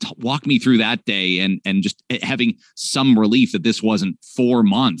less. Walk me through that day, and just having some relief that this wasn't 4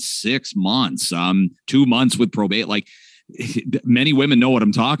 months, 6 months, 2 months with probate. Like, many women know what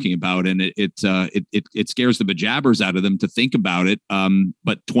I'm talking about, and it scares the bejabbers out of them to think about it.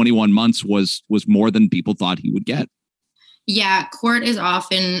 But 21 months was more than people thought he would get. Yeah, court is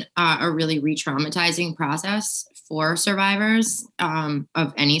often a really re-traumatizing process for survivors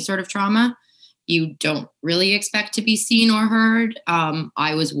of any sort of trauma. You don't really expect to be seen or heard.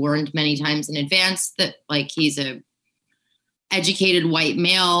 I was warned many times in advance that, he's a educated white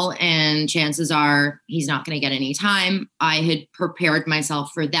male, and chances are he's not going to get any time. I had prepared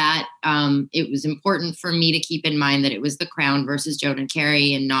myself for that. It was important for me to keep in mind that it was the Crown versus Jonah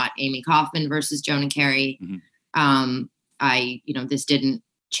Carey and not Amy Kaufman versus Jonah Carey. Mm-hmm. This didn't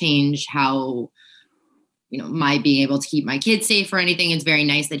change how, my being able to keep my kids safe or anything. It's very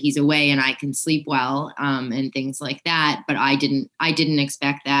nice that he's away and I can sleep well, and things like that. But I didn't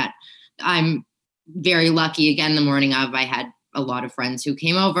expect that. I'm very lucky. Again, the morning of, I had a lot of friends who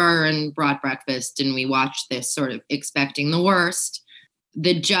came over and brought breakfast, and we watched this sort of expecting the worst.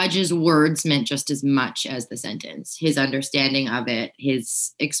 The judge's words meant just as much as the sentence. His understanding of it,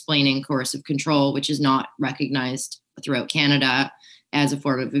 his explaining coercive control, which is not recognized throughout Canada as a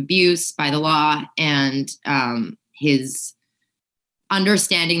form of abuse by the law, and his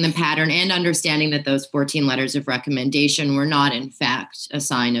understanding the pattern and understanding that those 14 letters of recommendation were not, in fact, a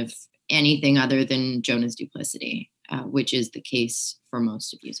sign of anything other than Jonah's duplicity, which is the case for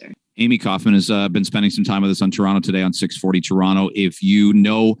most abusers. Amy Kaufman has been spending some time with us on Toronto today on 640 Toronto. If you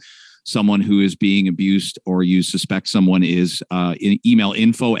know someone who is being abused, or you suspect someone is, email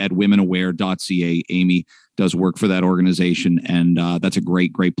info@womenaware.ca. Amy does work for that organization, and that's a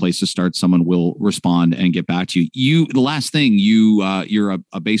great place to start. Someone will respond and get back to you. The last thing, you're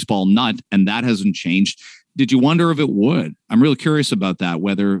a baseball nut, and that hasn't changed. Did you wonder if it would? I'm really curious about that.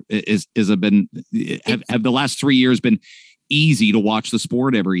 Whether have the last 3 years been easy to watch the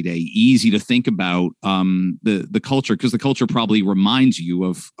sport every day, easy to think about the culture, because the culture probably reminds you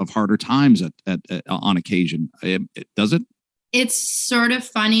of harder times on occasion. Does it? It's sort of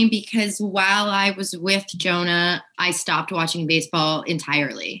funny, because while I was with Jonah, I stopped watching baseball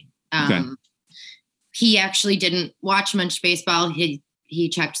entirely. Okay. He actually didn't watch much baseball. He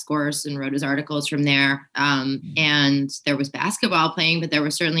checked scores and wrote his articles from there. And there was basketball playing, but there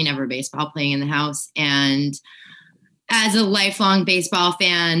was certainly never baseball playing in the house. And as a lifelong baseball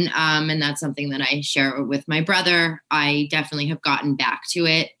fan, and that's something that I share with my brother, I definitely have gotten back to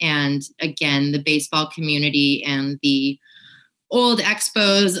it. And again, the baseball community and the old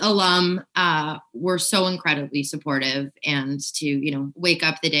Expos alum were so incredibly supportive. And to, wake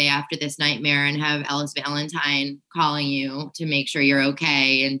up the day after this nightmare and have Ellis Valentine calling you to make sure you're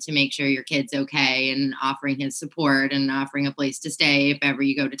okay and to make sure your kid's okay and offering his support and offering a place to stay if ever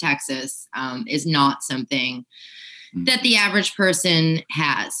you go to Texas is not something that the average person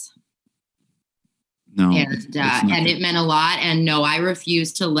has. No. And it meant a lot. And no, I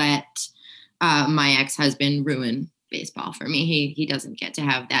refuse to let my ex-husband ruin baseball for me. He doesn't get to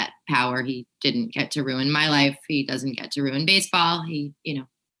have that power. He didn't get to ruin my life. He doesn't get to ruin baseball.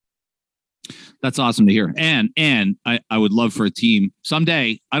 That's awesome to hear. And I would love for a team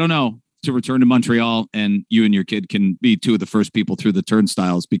someday, I don't know, to return to Montreal and you and your kid can be two of the first people through the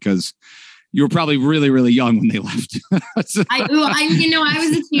turnstiles because you were probably really, really young when they left. I was a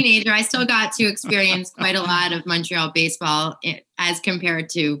teenager. I still got to experience quite a lot of Montreal baseball as compared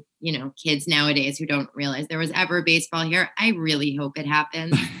to, kids nowadays who don't realize there was ever baseball here. I really hope it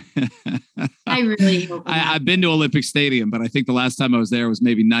happens. I really hope I've been to Olympic Stadium, but I think the last time I was there was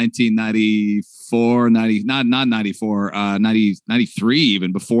maybe 1994, 93,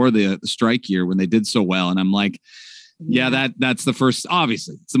 even before the strike year when they did so well. And I'm like, yeah, that's the first,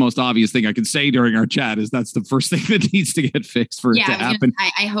 obviously, it's the most obvious thing I can say during our chat is that's the first thing that needs to get fixed for it to happen.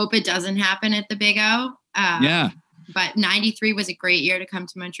 I hope it doesn't happen at the Big O. But 93 was a great year to come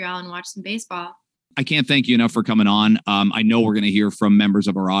to Montreal and watch some baseball. I can't thank you enough for coming on. I know we're going to hear from members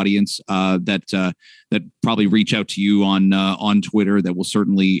of our audience that probably reach out to you on Twitter that will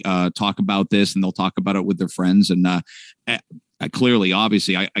certainly talk about this and they'll talk about it with their friends. And clearly,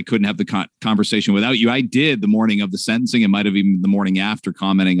 obviously, I couldn't have the conversation without you. I did the morning of the sentencing. It might have even been the morning after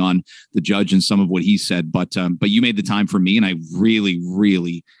commenting on the judge and some of what he said. But you made the time for me, and I really,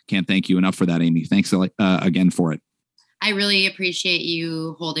 really can't thank you enough for that, Amy. Thanks again for it. I really appreciate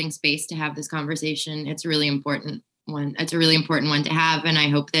you holding space to have this conversation. It's a really important one. It's a really important one to have, and I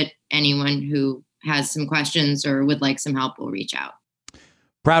hope that anyone who has some questions or would like some help will reach out.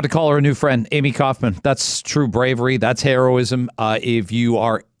 Proud to call her a new friend, Amy Kaufman. That's true bravery. That's heroism. If you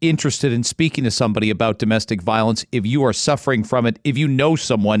are interested in speaking to somebody about domestic violence, if you are suffering from it, if you know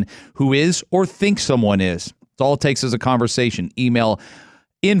someone who is or thinks someone is, it's all it takes is a conversation. Email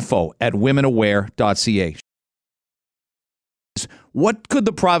info@womenaware.ca. What could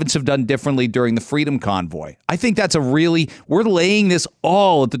the province have done differently during the Freedom Convoy? I think that's we're laying this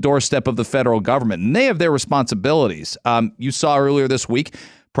all at the doorstep of the federal government, and they have their responsibilities. You saw earlier this week,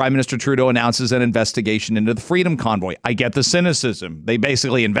 Prime Minister Trudeau announces an investigation into the Freedom Convoy. I get the cynicism. They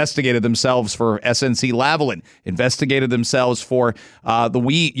basically investigated themselves for SNC-Lavalin, investigated themselves for the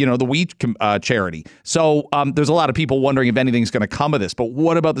Wheat charity. So there's a lot of people wondering if anything's going to come of this. But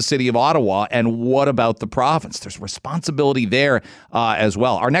what about the city of Ottawa and what about the province? There's responsibility there as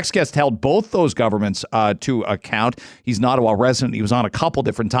well. Our next guest held both those governments to account. He's an Ottawa resident. He was on a couple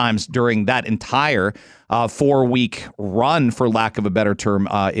different times during that entire 4-week run, for lack of a better term,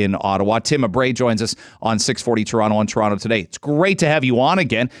 in Ottawa. Tim Abray joins us on 640 Toronto on Toronto Today. It's great to have you on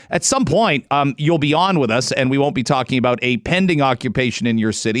again. At some point, you'll be on with us, and we won't be talking about a pending occupation in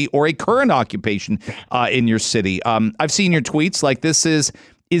your city or a current occupation in your city. I've seen your tweets. Like, this is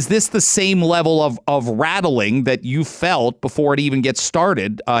this the same level of rattling that you felt before it even gets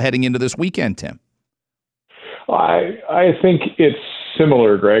started heading into this weekend, Tim? I think it's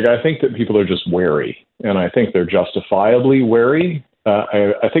similar, Greg. I think that people are just wary, and I think they're justifiably wary.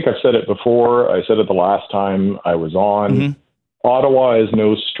 I think I've said it before. I said it the last time I was on. Mm-hmm. Ottawa is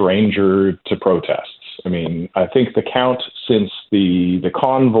no stranger to protests. I mean, I think the count since the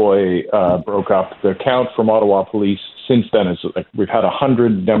convoy broke up, the count from Ottawa police since then is like we've had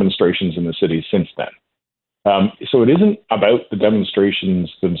 100 demonstrations in the city since then. So it isn't about the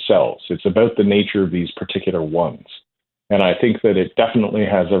demonstrations themselves. It's about the nature of these particular ones. And I think that it definitely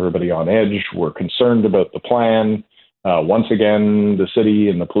has everybody on edge. We're concerned about the plan. Once again, the city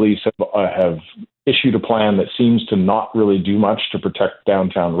and the police have issued a plan that seems to not really do much to protect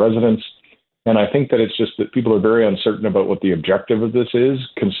downtown residents. And I think that it's just that people are very uncertain about what the objective of this is,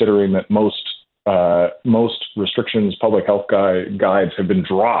 considering that most restrictions, public health guides have been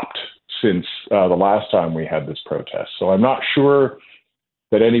dropped since the last time we had this protest. So I'm not sure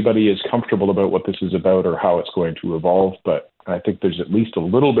that anybody is comfortable about what this is about or how it's going to evolve, but I think there's at least a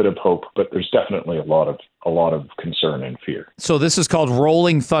little bit of hope, but there's definitely a lot of concern and fear. So this is called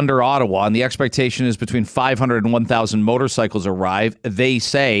Rolling Thunder Ottawa, and the expectation is between 500 and 1,000 motorcycles arrive. They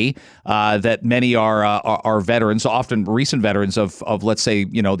say that many are veterans, often recent veterans of let's say,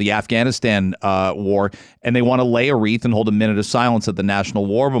 the Afghanistan war, and they want to lay a wreath and hold a minute of silence at the National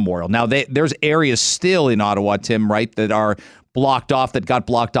War Memorial. Now, there's areas still in Ottawa, Tim, right, that got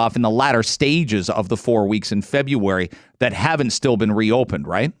blocked off in the latter stages of the 4 weeks in February that haven't still been reopened,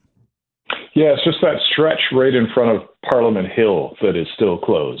 right? Yeah, it's just that stretch right in front of Parliament Hill that is still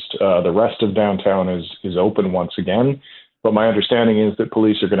closed. The rest of downtown is open once again, but my understanding is that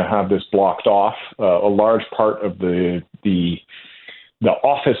police are going to have this blocked off. A large part of the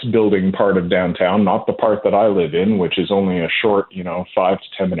office building part of downtown, not the part that I live in, which is only a short, 5 to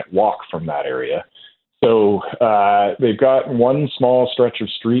 10 minute walk from that area. So they've got one small stretch of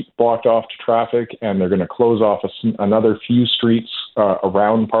street blocked off to traffic, and they're going to close off another few streets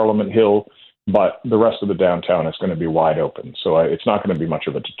around Parliament Hill, but the rest of the downtown is going to be wide open. So it's not going to be much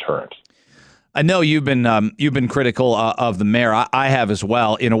of a deterrent. I know you've been critical of the mayor. I have as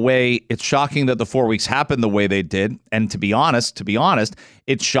well. In a way, it's shocking that the 4 weeks happened the way they did. And to be honest,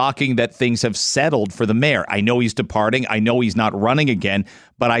 it's shocking that things have settled for the mayor. I know he's departing. I know he's not running again.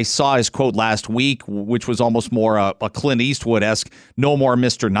 But I saw his quote last week, which was almost more a Clint Eastwood-esque, no more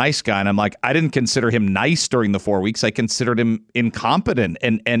Mr. Nice Guy. And I'm like, I didn't consider him nice during the 4 weeks. I considered him incompetent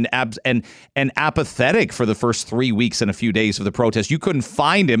and apathetic for the first 3 weeks and a few days of the protest. You couldn't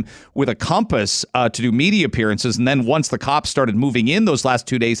find him with a compass to do media appearances. And then once the cops started moving in those last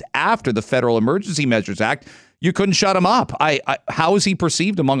 2 days after the Federal Emergency Measures Act, you couldn't shut him up. How is he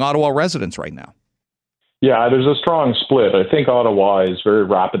perceived among Ottawa residents right now? Yeah, there's a strong split. I think Ottawa is very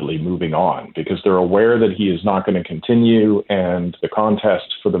rapidly moving on because they're aware that he is not going to continue, and the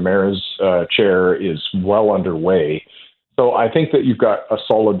contest for the mayor's chair is well underway. So I think that you've got a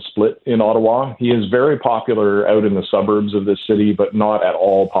solid split in Ottawa. He is very popular out in the suburbs of this city, but not at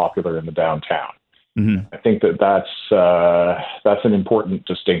all popular in the downtown. Mm-hmm. I think that's an important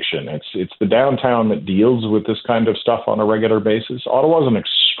distinction. It's the downtown that deals with this kind of stuff on a regular basis. Ottawa is an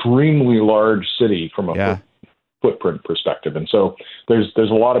extremely large city from a footprint perspective, and so there's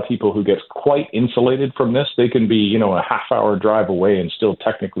a lot of people who get quite insulated from this. They can be a half-hour drive away and still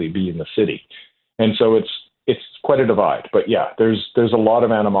technically be in the city, and so it's quite a divide. But yeah, there's a lot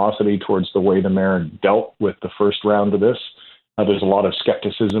of animosity towards the way the mayor dealt with the first round of this. There's a lot of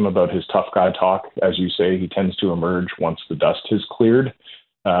skepticism about his tough guy talk. As you say, he tends to emerge once the dust has cleared,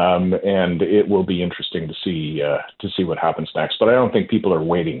 and it will be interesting to see what happens next. But I don't think people are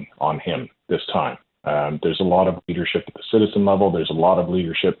waiting on him this time. There's a lot of leadership at the citizen level. There's a lot of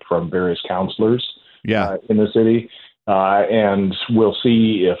leadership from various councillors in the city, and we'll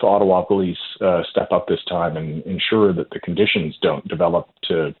see if Ottawa police step up this time and ensure that the conditions don't develop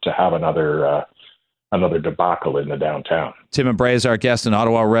to have another debacle in the downtown. Tim Embray is our guest, an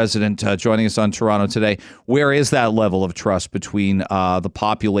Ottawa resident, joining us on Toronto today. Where is that level of trust between the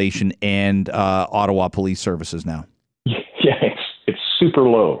population and Ottawa police services now? Yeah, it's super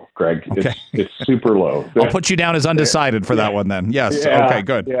low, Greg. Okay. It's super low. I'll put you down as undecided for that one then. Yes. Yeah, okay,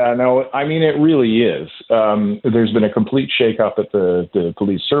 good. Yeah, no, I mean, it really is. There's been a complete shakeup at the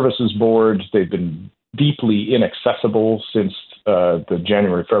Police Services Board. They've been deeply inaccessible since the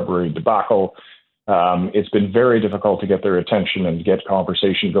January-February debacle. It's been very difficult to get their attention and get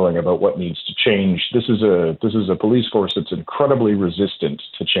conversation going about what needs to change. This is a police force that's incredibly resistant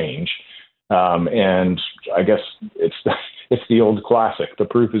to change, and I guess it's the old classic. The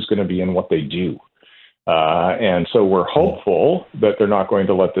proof is going to be in what they do, and so we're hopeful that they're not going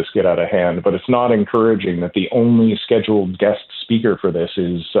to let this get out of hand. But it's not encouraging that the only scheduled guest speaker for this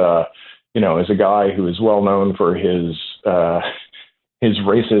is a guy who is well known for his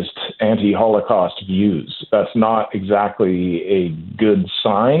racist anti-Holocaust views. That's not exactly a good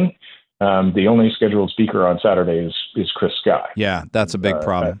sign. The only scheduled speaker on Saturday is Chris Sky. Yeah, that's a big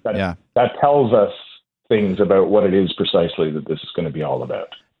problem. That tells us things about what it is precisely that this is going to be all about.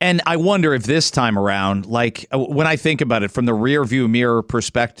 And I wonder if this time around, like when I think about it from the rear view mirror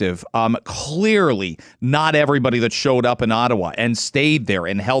perspective, clearly not everybody that showed up in Ottawa and stayed there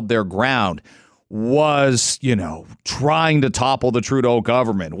and held their ground was, trying to topple the Trudeau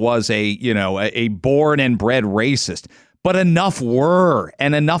government, was a born and bred racist. But enough were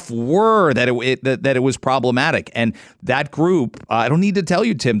that it was problematic. And that group, I don't need to tell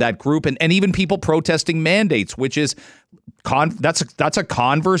you, Tim, that group and even people protesting mandates, which is that's a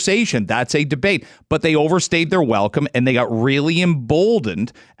conversation. That's a debate. But they overstayed their welcome and they got really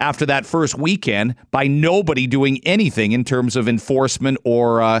emboldened after that first weekend by nobody doing anything in terms of enforcement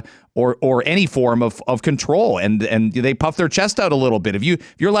or or any form of control, and they puff their chest out a little bit. If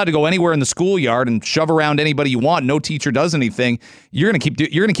you're allowed to go anywhere in the schoolyard and shove around anybody you want, no teacher does anything, you're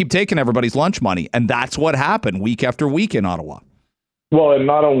gonna keep taking everybody's lunch money, and that's what happened week after week in Ottawa. Well, and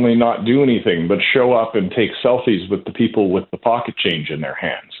not only not do anything, but show up and take selfies with the people with the pocket change in their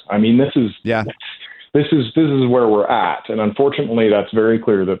hands. I mean, this is where we're at, and unfortunately, that's very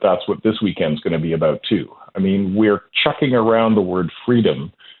clear that that's what this weekend's going to be about too. I mean, we're chucking around the word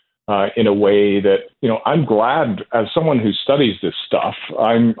freedom in a way that, I'm glad, as someone who studies this stuff,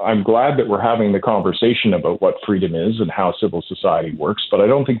 I'm glad that we're having the conversation about what freedom is and how civil society works. But I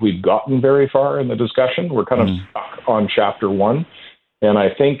don't think we've gotten very far in the discussion. We're kind of stuck on chapter 1. And I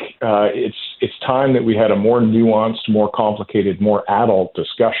think it's time that we had a more nuanced, more complicated, more adult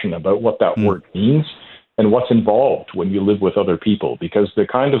discussion about what that word means and what's involved when you live with other people. Because the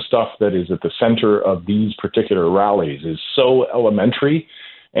kind of stuff that is at the center of these particular rallies is so elementary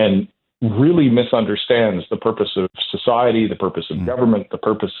and really misunderstands the purpose of society, the purpose of government, the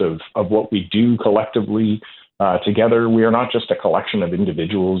purpose of what we do collectively together. We are not just a collection of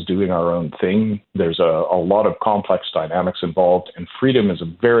individuals doing our own thing. There's a lot of complex dynamics involved, and freedom is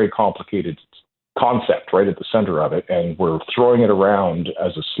a very complicated concept right at the center of it, and we're throwing it around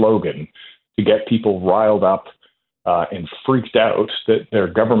as a slogan to get people riled up and freaked out that their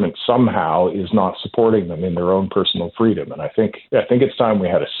government somehow is not supporting them in their own personal freedom. And I think it's time we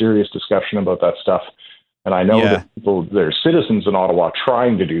had a serious discussion about that stuff. And I know that there's citizens in Ottawa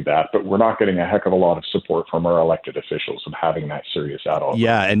trying to do that, but we're not getting a heck of a lot of support from our elected officials of having that serious adult.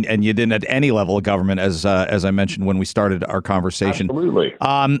 Yeah, and you didn't at any level of government, as I mentioned when we started our conversation. Absolutely.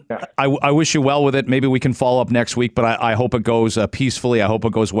 I wish you well with it. Maybe we can follow up next week, but I hope it goes peacefully. I hope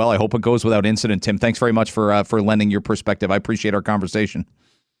it goes well. I hope it goes without incident. Tim, thanks very much for lending your perspective. I appreciate our conversation.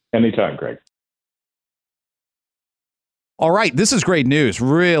 Anytime, Greg. All right, this is great news.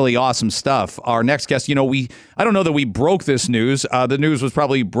 Really awesome stuff. Our next guest, I don't know that we broke this news. The news was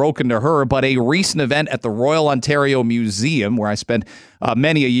probably broken to her, but a recent event at the Royal Ontario Museum, where I spent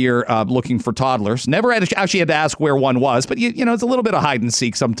many a year looking for toddlers. Never actually had to ask where one was, but it's a little bit of hide and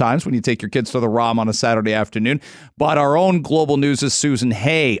seek sometimes when you take your kids to the ROM on a Saturday afternoon. But our own Global News' Susan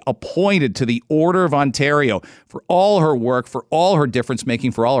Hay, appointed to the Order of Ontario for all her work, for all her difference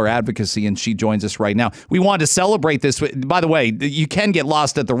making, for all her advocacy, and she joins us right now. We wanted to celebrate this. By the way, you can get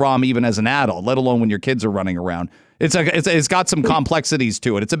lost at the ROM even as an adult, let alone when your kids are running around. It's got some complexities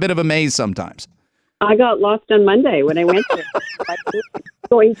to it. It's a bit of a maze sometimes. I got lost on Monday when I went there.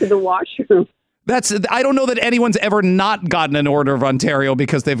 Going to the washroom. I don't know that anyone's ever not gotten an Order of Ontario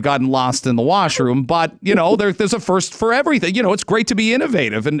because they've gotten lost in the washroom, but there's a first for everything. It's great to be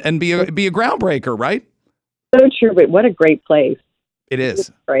innovative and be a groundbreaker, right? So true, but what a great place. It is.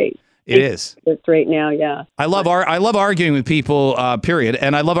 It's great. It is. It's right now, yeah. I love arguing with people, period.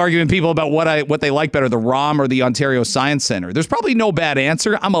 And I love arguing with people about what they like better, the ROM or the Ontario Science Centre. There's probably no bad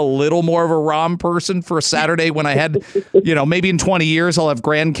answer. I'm a little more of a ROM person for a Saturday when I had, maybe in 20 years I'll have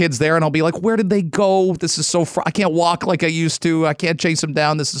grandkids there and I'll be like, where did they go? This is so I can't walk like I used to. I can't chase them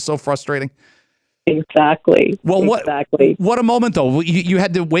down. This is so frustrating. Exactly. Well, what a moment, though. You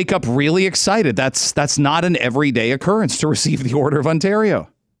had to wake up really excited. That's not an everyday occurrence to receive the Order of Ontario.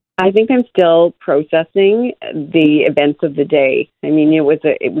 I think I'm still processing the events of the day. I mean,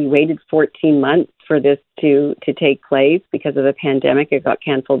 we waited 14 months for this to take place because of the pandemic. It got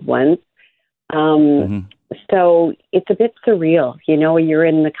canceled once. So it's a bit surreal. You're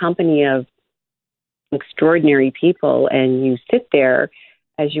in the company of extraordinary people and you sit there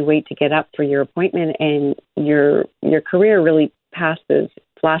as you wait to get up for your appointment, and your career really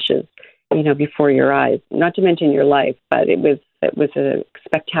flashes, before your eyes. Not to mention your life, but it was a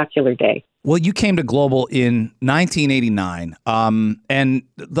spectacular day. Well, you came to Global in 1989, and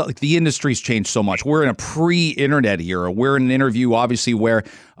the industry's changed so much. We're in a pre-internet era. We're in an interview, obviously, where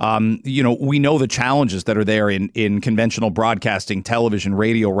we know the challenges that are there in conventional broadcasting, television,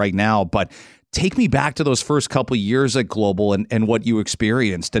 radio right now, but take me back to those first couple of years at Global and what you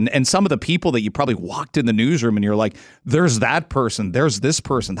experienced and some of the people that you probably walked in the newsroom and you're like, there's that person, there's this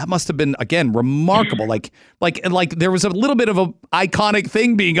person. That must have been, again, remarkable. Like there was a little bit of an iconic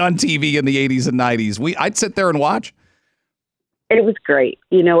thing being on TV in the 80s and 90s. I'd sit there and watch. It was great.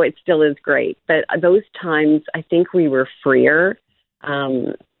 It still is great. But those times, I think we were freer.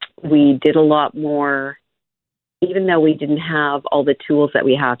 We did a lot more. Even though we didn't have all the tools that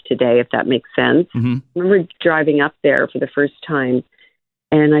we have today, if that makes sense. Mm-hmm. I remember driving up there for the first time,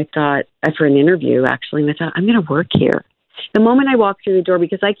 and I thought, for an interview, actually, and I thought, I'm going to work here. The moment I walked through the door,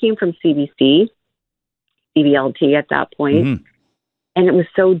 because I came from CBC, CBLT at that point, and it was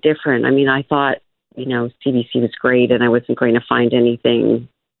so different. I mean, I thought, CBC was great, and I wasn't going to find anything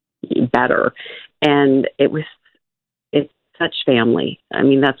better. And it's such family. I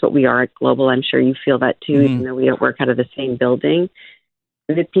mean, that's what we are at Global. I'm sure you feel that too, even though we don't work out of the same building.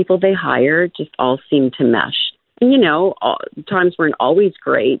 The people they hire just all seem to mesh. And, times weren't always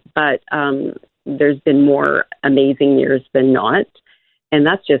great, but there's been more amazing years than not. And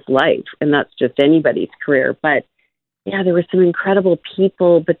that's just life, and that's just anybody's career. But yeah, there were some incredible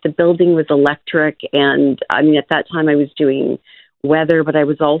people, but the building was electric. And I mean, at that time I was doing weather, but I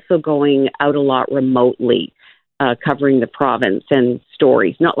was also going out a lot remotely, covering the province and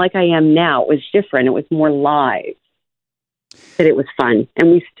stories. Not like I am now. It was different. It was more live. But it was fun,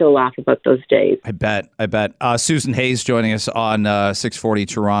 and we still laugh about those days. I bet. Susan Hayes joining us on 640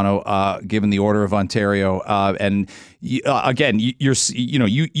 Toronto, given the Order of Ontario, and again,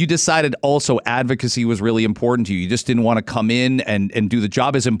 you decided also advocacy was really important to you. You just didn't want to come in and do the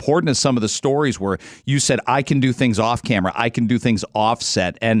job as important as some of the stories were. You said, I can do things off camera, I can do things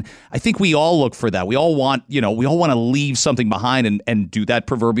offset, and I think we all look for that. We all want to leave something behind and do that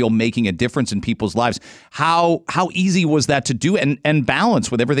proverbial making a difference in people's lives. How easy was that to do and balance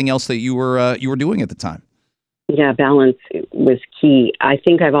with everything else that you were doing at the time? Yeah, balance was key. I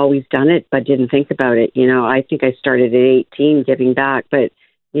think I've always done it, but didn't think about it. I think I started at 18 giving back, but,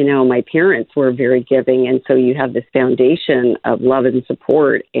 my parents were very giving. And so you have this foundation of love and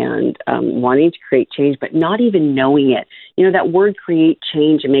support and wanting to create change, but not even knowing it. That word create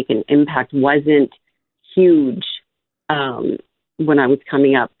change and make an impact wasn't huge when I was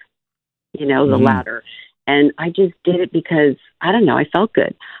coming up, the ladder. And I just did it because, I don't know, I felt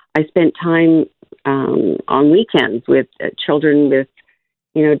good. I spent time on weekends with children with,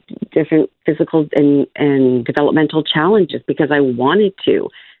 different physical and developmental challenges because I wanted to.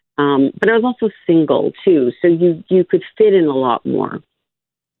 But I was also single too, so you could fit in a lot more.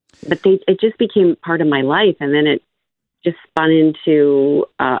 But it just became part of my life, and then it just spun into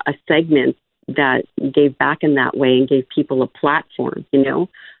a segment that gave back in that way and gave people a platform,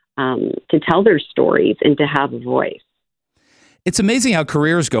 to tell their stories and to have a voice. It's amazing how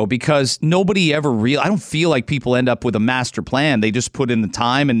careers go because nobody ever I don't feel like people end up with a master plan. They just put in the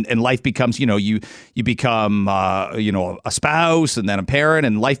time and life becomes, you become, a spouse and then a parent,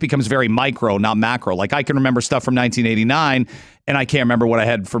 and life becomes very micro, not macro. Like I can remember stuff from 1989 and I can't remember what I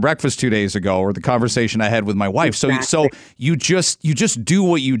had for breakfast 2 days ago or the conversation I had with my wife. Exactly. So you just do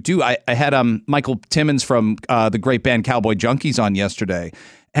what you do. I had Michael Timmons from the great band Cowboy Junkies on yesterday.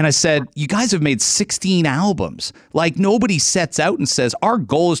 And I said, you guys have made 16 albums. Like nobody sets out and says, our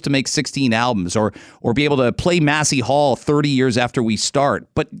goal is to make 16 albums or be able to play Massey Hall 30 years after we start.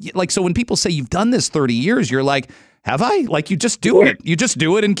 But so when people say you've done this 30 years, you're like, have I? Like you just do it. You just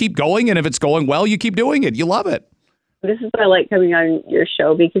do it and keep going. And if it's going well, you keep doing it. You love it. This is why I like coming on your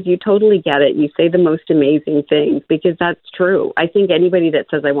show because you totally get it. You say the most amazing things because that's true. I think anybody that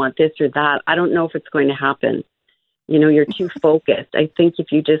says I want this or that, I don't know if it's going to happen. You're too focused. I think if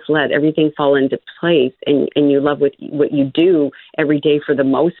you just let everything fall into place and you love what you do every day for the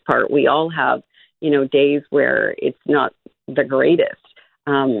most part, we all have, days where it's not the greatest,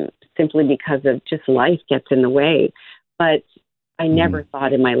 simply because of just life gets in the way. But I never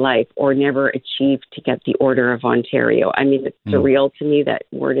thought in my life or never achieved to get the Order of Ontario. I mean, it's surreal to me that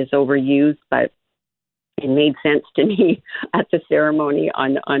word is overused, but it made sense to me at the ceremony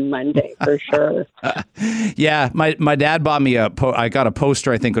on Monday, for sure. Yeah, my dad bought me I got a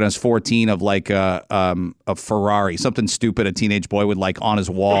poster, I think, when I was 14 of like a Ferrari, something stupid a teenage boy would like on his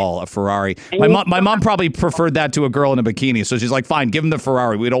wall, a Ferrari. My mom probably preferred that to a girl in a bikini, so she's like, fine, give him the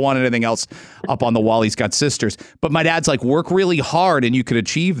Ferrari. We don't want anything else up on the wall. He's got sisters. But my dad's like, work really hard and you could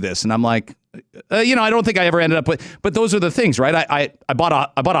achieve this. And I'm like, I don't think I ever ended up with, but those are the things, right? I bought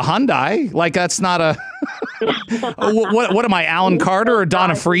a Hyundai. Like that's not a, what am I, Alan Carter or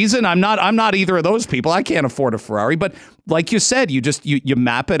Donna Friesen? I'm not either of those people. I can't afford a Ferrari, but like you said, you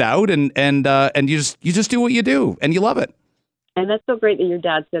map it out and you just do what you do and you love it. And that's so great that your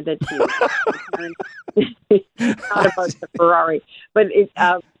dad said that to you. Not about the Ferrari, but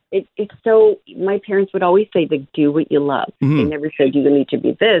it's so, my parents would always say, like, do what you love. Mm-hmm. They never said you need to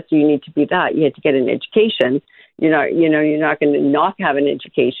be this, you need to be that. You had to get an education. You're not going to not have an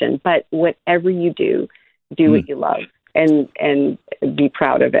education, but whatever you do what you love and be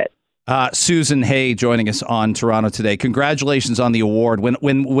proud of it. Susan Hay joining us on Toronto Today. Congratulations on the award.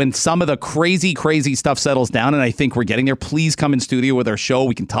 When some of the crazy stuff settles down, and I think we're getting there, please come in studio with our show.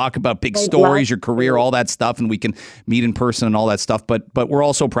 We can talk about big stories, your career, all that stuff, and we can meet in person and all that stuff. But we're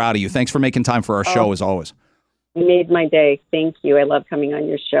all so proud of you. Thanks for making time for our show as always. You made my day. Thank you. I love coming on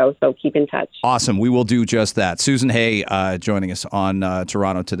your show, so keep in touch. Awesome. We will do just that. Susan Hay joining us on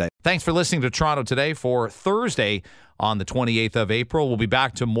Toronto Today. Thanks for listening to Toronto Today for Thursday on the 28th of April. We'll be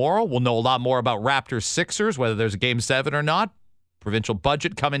back tomorrow. We'll know a lot more about Raptors Sixers, whether there's a Game 7 or not. Provincial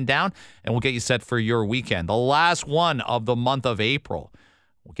budget coming down, and we'll get you set for your weekend. The last one of the month of April.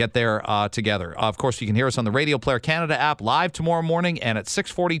 We'll get there together. Of course, you can hear us on the Radio Player Canada app live tomorrow morning and at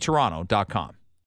 640toronto.com.